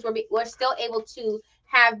services were still able to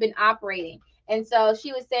have been operating. And so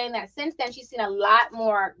she was saying that since then, she's seen a lot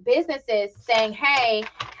more businesses saying, hey,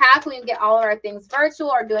 how can we get all of our things virtual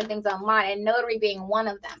or doing things online? And Notary being one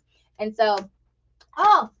of them. And so,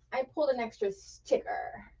 oh, I pulled an extra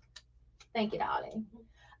sticker. Thank you, darling.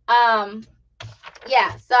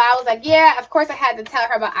 Yeah, so I was like, yeah, of course I had to tell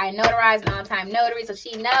her about I Notarize and On-Time Notary so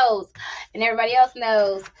she knows and everybody else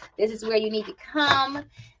knows this is where you need to come.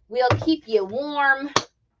 We'll keep you warm,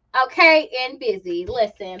 okay, and busy.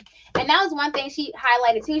 Listen, and that was one thing she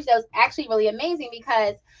highlighted too. That was actually really amazing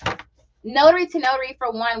because Notary to Notary,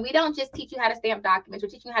 for one, we don't just teach you how to stamp documents, we're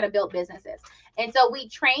teaching you how to build businesses. And so we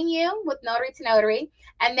train you with Notary to Notary,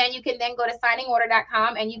 and then you can then go to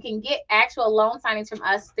signingorder.com and you can get actual loan signings from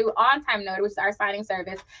us through On-Time Notary, which is our signing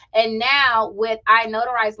service. And now with I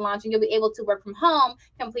Notarize launching, you'll be able to work from home,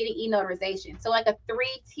 completing e-notarization. So like a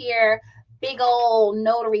 3-tier, big old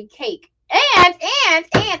notary cake. And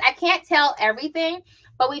I can't tell everything,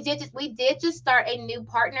 but we did just start a new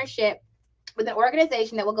partnership with an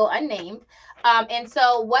organization that will go unnamed. And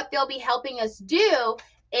so what they'll be helping us do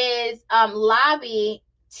is lobby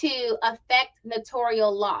to affect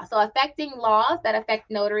notarial law. So affecting laws that affect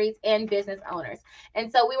notaries and business owners. And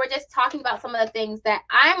so we were just talking about some of the things that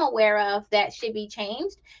I'm aware of that should be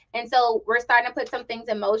changed. And so we're starting to put some things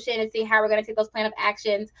in motion and see how we're going to take those plan of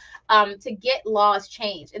actions to get laws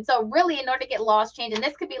changed. And so really, in order to get laws changed, and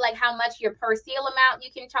this could be like how much your per seal amount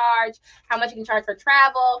you can charge, how much you can charge for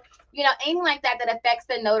travel, anything like that affects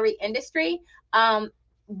the notary industry.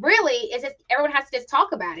 Really, it's just everyone has to just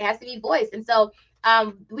talk about it. It has to be voiced. And so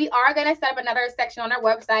we are going to set up another section on our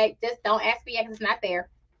website. Just don't ask me because it's not there,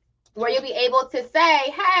 where you'll be able to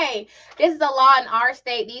say, hey, this is a law in our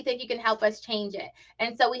state. Do you think you can help us change it?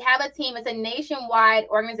 And so we have a team. It's a nationwide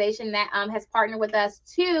organization that has partnered with us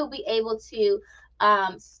to be able to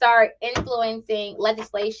start influencing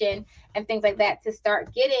legislation and things like that to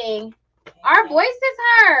start getting our voices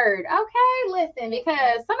heard. Okay, listen,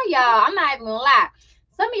 because some of y'all, I'm not even gonna lie,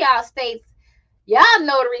 some of y'all states, y'all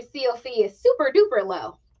notary seal fee is super duper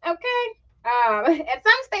low. Okay. And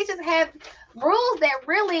some states just have rules that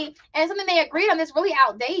really, and something they agreed on that's really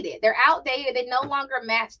outdated. They're outdated. They no longer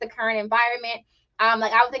match the current environment.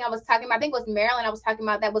 Like I was talking about, I think it was Maryland. I was talking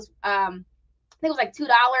about that was I think it was like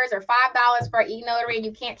 $2 or $5 for e-notary, and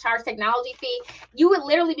you can't charge technology fee. You would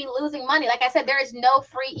literally be losing money. Like I said, there is no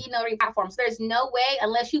free e-notary platform. So there's no way,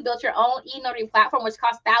 unless you built your own e-notary platform, which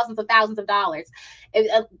costs thousands of dollars,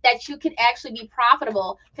 that you could actually be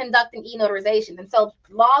profitable conducting e-notarizations. And so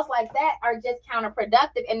laws like that are just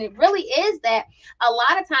counterproductive. And it really is that a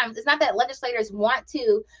lot of times it's not that legislators want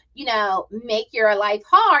to make your life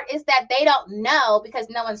hard, is that they don't know because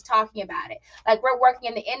no one's talking about it. Like we're working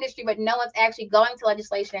in the industry, but no one's actually going to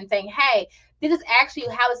legislation and saying, hey, this is actually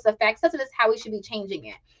how this affects us, and this is how we should be changing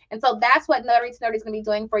it. And so that's what Notary to Notary is going to be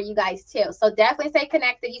doing for you guys too. So definitely stay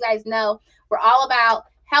connected. You guys know we're all about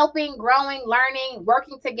helping, growing, learning,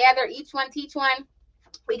 working together. Each one teach one.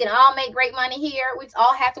 We can all make great money here. We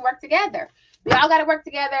all have to work together. We all got to work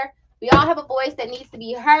together. We all have a voice that needs to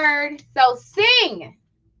be heard. So sing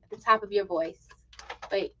the top of your voice.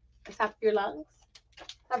 Wait, the top of your lungs?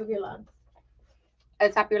 Top of your lungs. At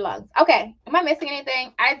the top of your lungs. Okay. Am I missing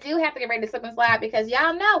anything? I do have to get ready to slip and slide because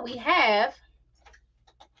y'all know we have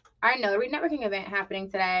our Notary Networking event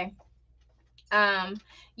happening today.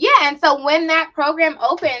 Yeah, and so when that program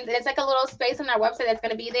opens, and it's like a little space on our website that's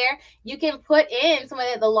going to be there, you can put in some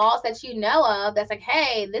of the laws that you know of that's like,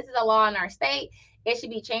 hey, this is a law in our state. It should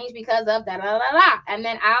be changed because of da da da da. And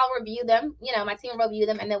then I'll review them. My team will review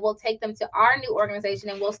them, and then we'll take them to our new organization,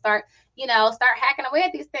 and we'll start hacking away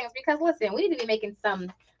at these things. Because listen, we need to be making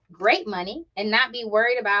some great money and not be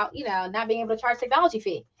worried about not being able to charge technology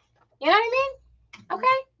fee. You know what I mean?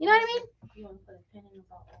 Okay, you know what I mean? You want to put a pin in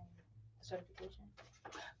about certification?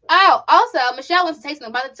 Oh, also, Michelle wants to take something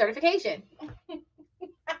about the certification.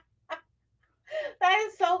 That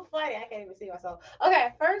is so funny. I can't even see myself. Okay,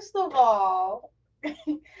 first of all,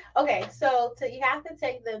 okay, so you have to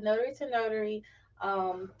take the Notary to Notary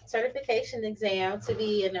certification exam to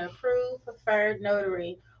be an approved preferred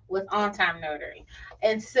notary with On-Time Notary.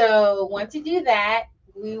 And so once you do that,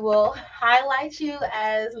 we will highlight you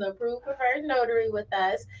as an approved preferred notary with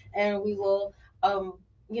us, and we will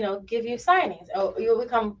give you signings. Oh, you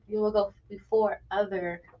will go before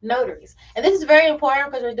other notaries. And this is very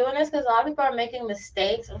important because we're doing this because a lot of people are making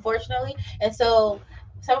mistakes, unfortunately. And so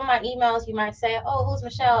some of my emails, you might say, "Oh, who's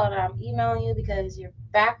Michelle?" And I'm emailing you because your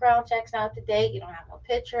background check's not up to date. You don't have no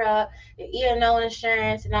picture up. You're either no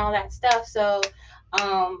insurance and all that stuff. So,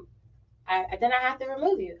 then I have to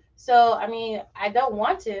remove you. So, I mean, I don't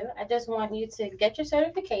want to. I just want you to get your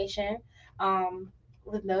certification.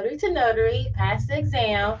 With Notary to Notary, pass the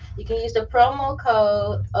exam. You can use the promo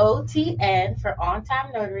code OTN for On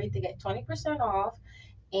Time Notary to get 20% off.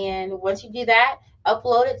 And once you do that,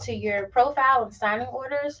 upload it to your profile and signing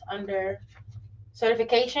orders under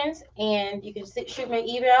certifications. And you can shoot me an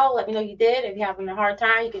email, let me know you did. If you're having a hard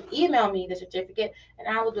time, you can email me the certificate and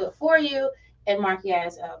I will do it for you and mark you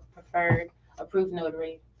as a preferred approved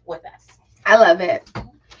notary with us. I love it.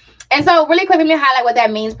 And so really quick, let me highlight what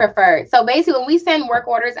that means, preferred. So basically, when we send work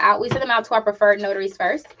orders out, we send them out to our preferred notaries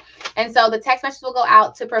first. And so the text message will go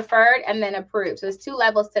out to preferred and then approved. So there's 2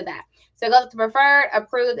 levels to that. So it goes to preferred,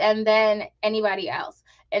 approved, and then anybody else.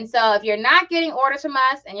 And so if you're not getting orders from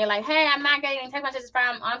us and you're like, hey, I'm not getting text messages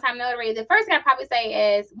from On Time Notary, the first thing I'd probably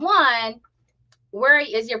say is, 1, where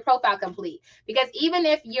is your profile complete? Because even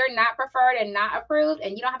if you're not preferred and not approved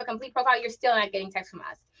and you don't have a complete profile, you're still not getting text from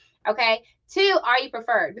us. Okay. 2, are you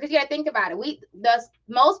preferred? Because you got to think about it.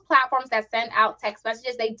 Most platforms that send out text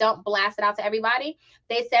messages, they don't blast it out to everybody.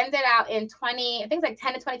 They send it out in 20, I think it's like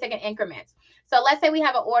 10 to 20 second increments. So let's say we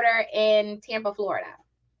have an order in Tampa, Florida,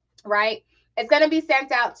 right? It's going to be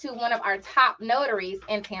sent out to one of our top notaries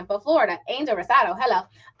in Tampa, Florida, Angel Rosado. Hello.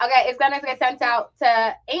 Okay, it's going to get sent out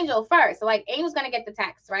to Angel first. So like Angel's going to get the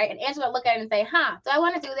text, right? And Angel will look at it and say, do I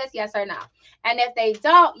want to do this? Yes or no? And if they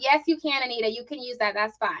don't, yes, you can, Anita. You can use that.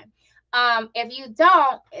 That's fine. If you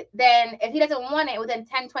don't, then if he doesn't want it within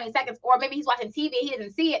 10, 20 seconds, or maybe he's watching TV, he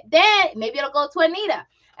doesn't see it, then maybe it'll go to Anita.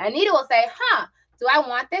 Anita will say, do I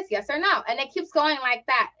want this? Yes or no? And it keeps going like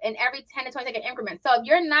that in every 10 to 20 second increments. So if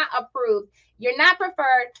you're not approved, you're not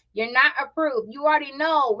preferred, you're not approved, you already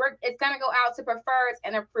know it's going to go out to preferred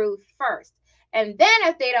and approved first. And then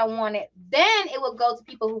if they don't want it, then it will go to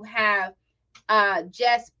people who have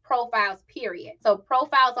just profiles, period. So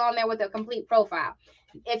profiles on there with a complete profile.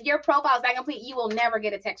 If your profile is not complete, you will never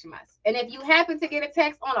get a text from us. And if you happen to get a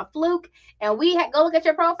text on a fluke and we go look at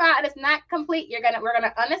your profile and it's not complete, we're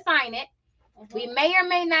gonna unassign it. Mm-hmm. We may or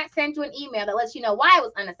may not send you an email that lets you know why it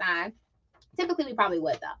was unassigned. Typically, we probably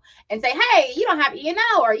would, though, and say, hey, you don't have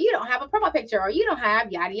E&O, or you don't have a profile picture, or you don't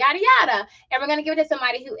have yada, yada, yada. And we're going to give it to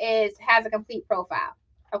somebody who has a complete profile.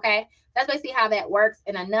 Okay? That's basically how that works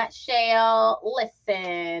in a nutshell.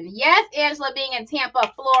 Listen. Yes, Angela being in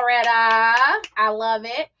Tampa, Florida. I love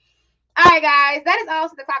it. All right, guys. That is all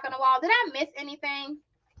to the clock on the wall. Did I miss anything?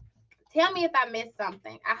 Tell me if I missed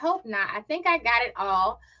something. I hope not. I think I got it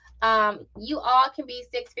all. You all can be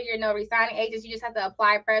 6-figure notary signing agents. You just have to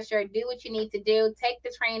apply pressure, do what you need to do, take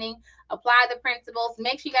the training, apply the principles.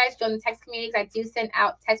 Make sure you guys join the text communities. I do send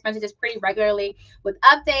out text messages pretty regularly with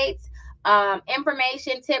updates,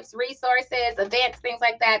 information, tips, resources, events, things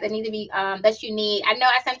like that need to be that you need. I know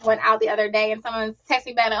I sent one out the other day and someone texted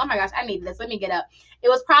me back, like, oh my gosh, I need this. Let me get up. It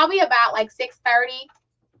was probably about like 6:30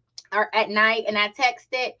 or at night, and I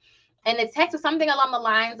texted, and the text was something along the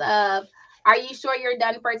lines of, are you sure you're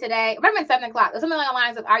done for today? It might have been 7 o'clock. It was something along the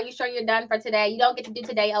lines of, are you sure you're done for today? You don't get to do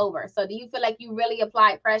today over. So do you feel like you really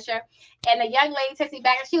applied pressure? And the young lady texted me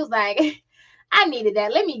back and she was like, I needed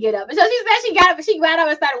that. Let me get up. And so she said she got up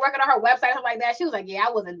and started working on her website, something like that. She was like, yeah,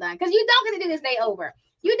 I wasn't done. Because you don't get to do this day over.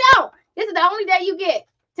 You don't. This is the only day you get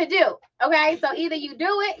to do. Okay. So either you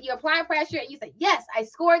do it, you apply pressure, and you say, yes, I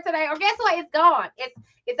scored today. Or guess what? It's gone.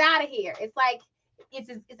 It's out of here. It's like, it's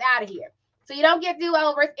out of here. So you don't get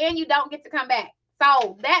do-overs and you don't get to come back.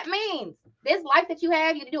 So that means this life that you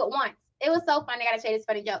have, you do it once. It was so funny. I got to share this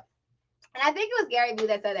funny joke. And I think it was Gary Vee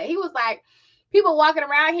that said that. He was like, people walking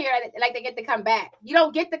around here like they get to come back. You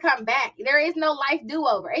don't get to come back. There is no life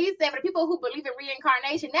do-over. And he said, for the people who believe in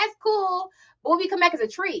reincarnation, that's cool. But when you come back as a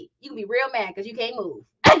tree, you can be real mad because you can't move.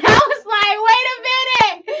 And I was like, wait a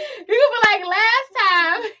minute. You be like, last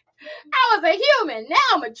time I was a human. Now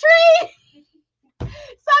I'm a tree.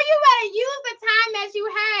 So you better use the time that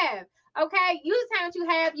you have, okay? Use the time that you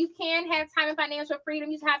have. You can have time and financial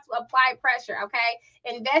freedom. You just have to apply pressure, okay?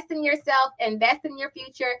 Invest in yourself. Invest in your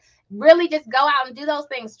future. Really just go out and do those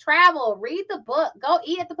things. Travel. Read the book. Go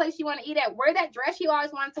eat at the place you want to eat at. Wear that dress you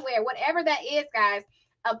always wanted to wear. Whatever that is, guys,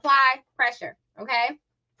 apply pressure, okay?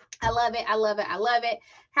 I love it. I love it. I love it.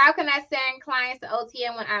 How can I send clients to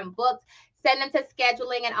OTN when I'm booked? Send them to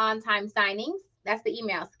scheduling and on-time signings. That's the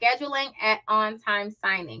email, scheduling at on-time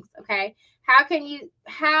signings, okay? And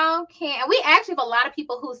we actually have a lot of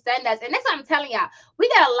people who send us, and that's what I'm telling y'all. We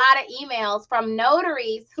get a lot of emails from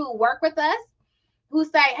notaries who work with us who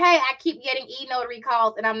say, hey, I keep getting e-notary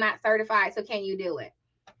calls and I'm not certified, so can you do it?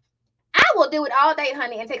 will do it all day,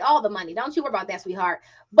 honey, and take all the money. Don't you worry about that, sweetheart.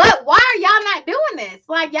 But why are y'all not doing this?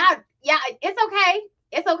 Like, y'all, it's okay.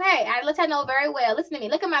 It's okay. I let y'all know very well. Listen to me.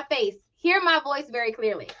 Look at my face. Hear my voice very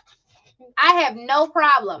clearly. I have no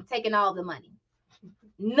problem taking all the money.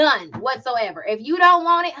 None whatsoever. If you don't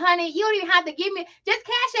want it, honey, you don't even have to give me. Just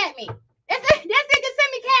cash at me. That's it. Just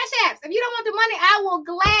send me cash apps. If you don't want the money, I will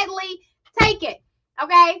gladly take it.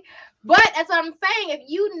 Okay. But that's what I'm saying. If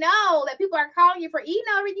you know that people are calling you for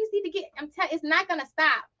e-notary, you need to get. It's not going to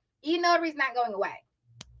stop. E-notary is not going away.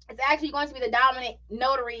 It's actually going to be the dominant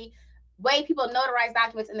notary way people notarize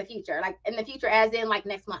documents in the future. Like in the future, as in like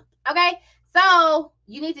next month. Okay. So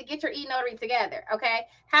you need to get your e-notary together, okay?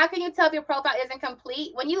 How can you tell if your profile isn't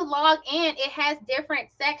complete? When you log in, it has different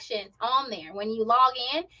sections on there. When you log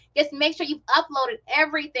in, just make sure you've uploaded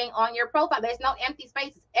everything on your profile. There's no empty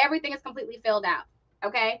spaces. Everything is completely filled out,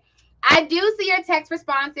 okay? I do see your text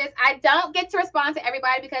responses. I don't get to respond to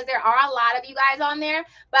everybody because there are a lot of you guys on there,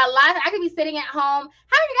 but I could be sitting at home.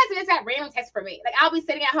 How many of you guys have just got random texts for me? Like I'll be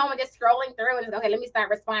sitting at home and just scrolling through and just, okay, let me start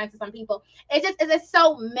responding to some people. It's just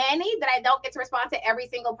so many that I don't get to respond to every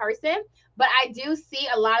single person, but I do see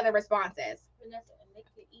a lot of the responses. Vanessa, and they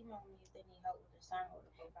could email me if they need help with the sign order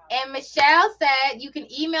profile. And Michelle said you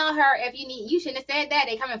can email her if you need. You shouldn't have said that.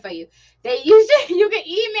 They coming for you. You can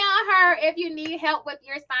email her if you need help with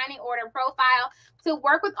your signing order profile. To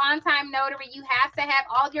work with On-Time Notary, you have to have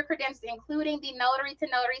all of your credentials, including the Notary to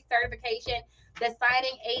Notary certification, the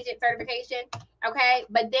signing agent certification. Okay,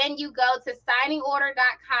 but then you go to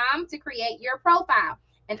signingorder.com to create your profile.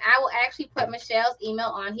 And I will actually put Michelle's email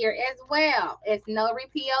on here as well. It's Notary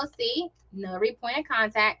POC, Notary Point of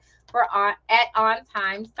Contact at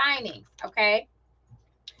On-Time Signings. Okay.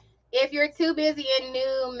 If you're too busy in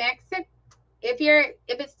New Mexico, if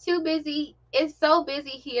it's too busy, it's so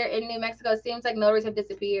busy here in New Mexico. It seems like notaries have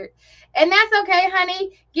disappeared. And that's okay,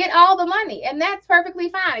 honey. Get all the money. And that's perfectly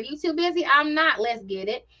fine. If you're too busy, I'm not. Let's get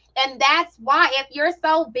it. And that's why if you're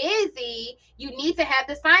so busy, you need to have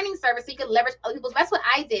the signing service so you can leverage other people's. That's what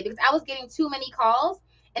I did because I was getting too many calls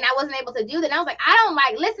and I wasn't able to do that. And I was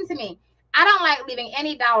like, listen to me. I don't like leaving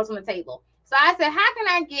any dollars on the table. So I said, how can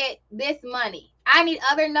I get this money? I need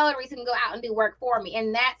other notaries who can go out and do work for me.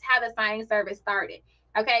 And that's how the signing service started.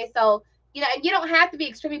 Okay. So, you don't have to be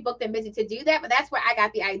extremely booked and busy to do that, but that's where I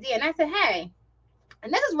got the idea. And I said, hey,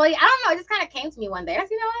 and this is really, I don't know, it just kind of came to me one day. I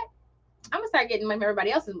said, you know what? I'm gonna start getting money for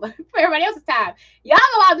everybody else's time. Y'all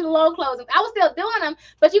go out and do the loan closings. I was still doing them,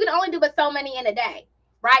 but you can only do but so many in a day,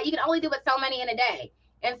 right? You can only do but so many in a day.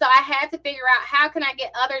 And so I had to figure out how can I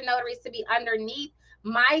get other notaries to be underneath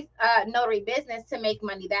my notary business to make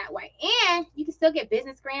money that way. And you can still get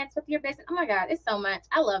business grants with your business. Oh my God, it's so much.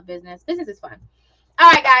 I love business. Business is fun. All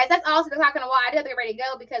right, guys, that's all to the clock on the wall. I do have to get ready to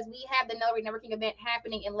go because we have the Notary Networking event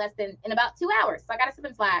happening in about 2 hours. So I got to slip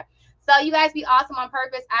and slide. So you guys be awesome on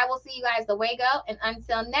purpose. I will see you guys the way go. And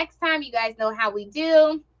until next time, you guys know how we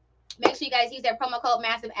do. Make sure you guys use that promo code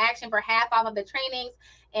Massive Action for half off of the trainings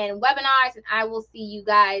and webinars. And I will see you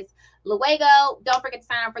guys Luego. Don't forget to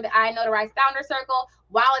sign up for the iNotarize Founder Circle.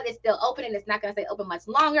 While it is still open, and it's not going to stay open much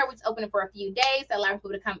longer. We're just opening for a few days to allow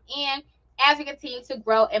people to come in as we continue to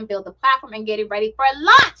grow and build the platform and get it ready for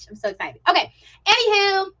launch. I'm so excited. Okay.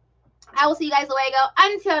 Anywho, I will see you guys Luego.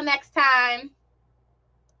 Until next time.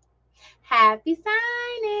 Happy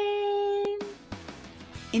signing.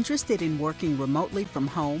 Interested in working remotely from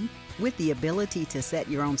home with the ability to set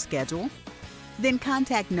your own schedule? Then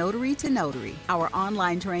contact Notary to Notary. Our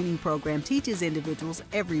online training program teaches individuals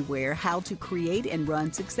everywhere how to create and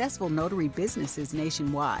run successful notary businesses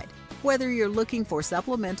nationwide. Whether you're looking for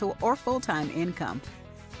supplemental or full-time income,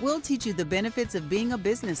 we'll teach you the benefits of being a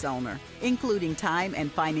business owner, including time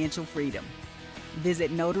and financial freedom.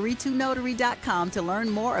 Visit notarytonotary.com to learn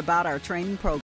more about our training program.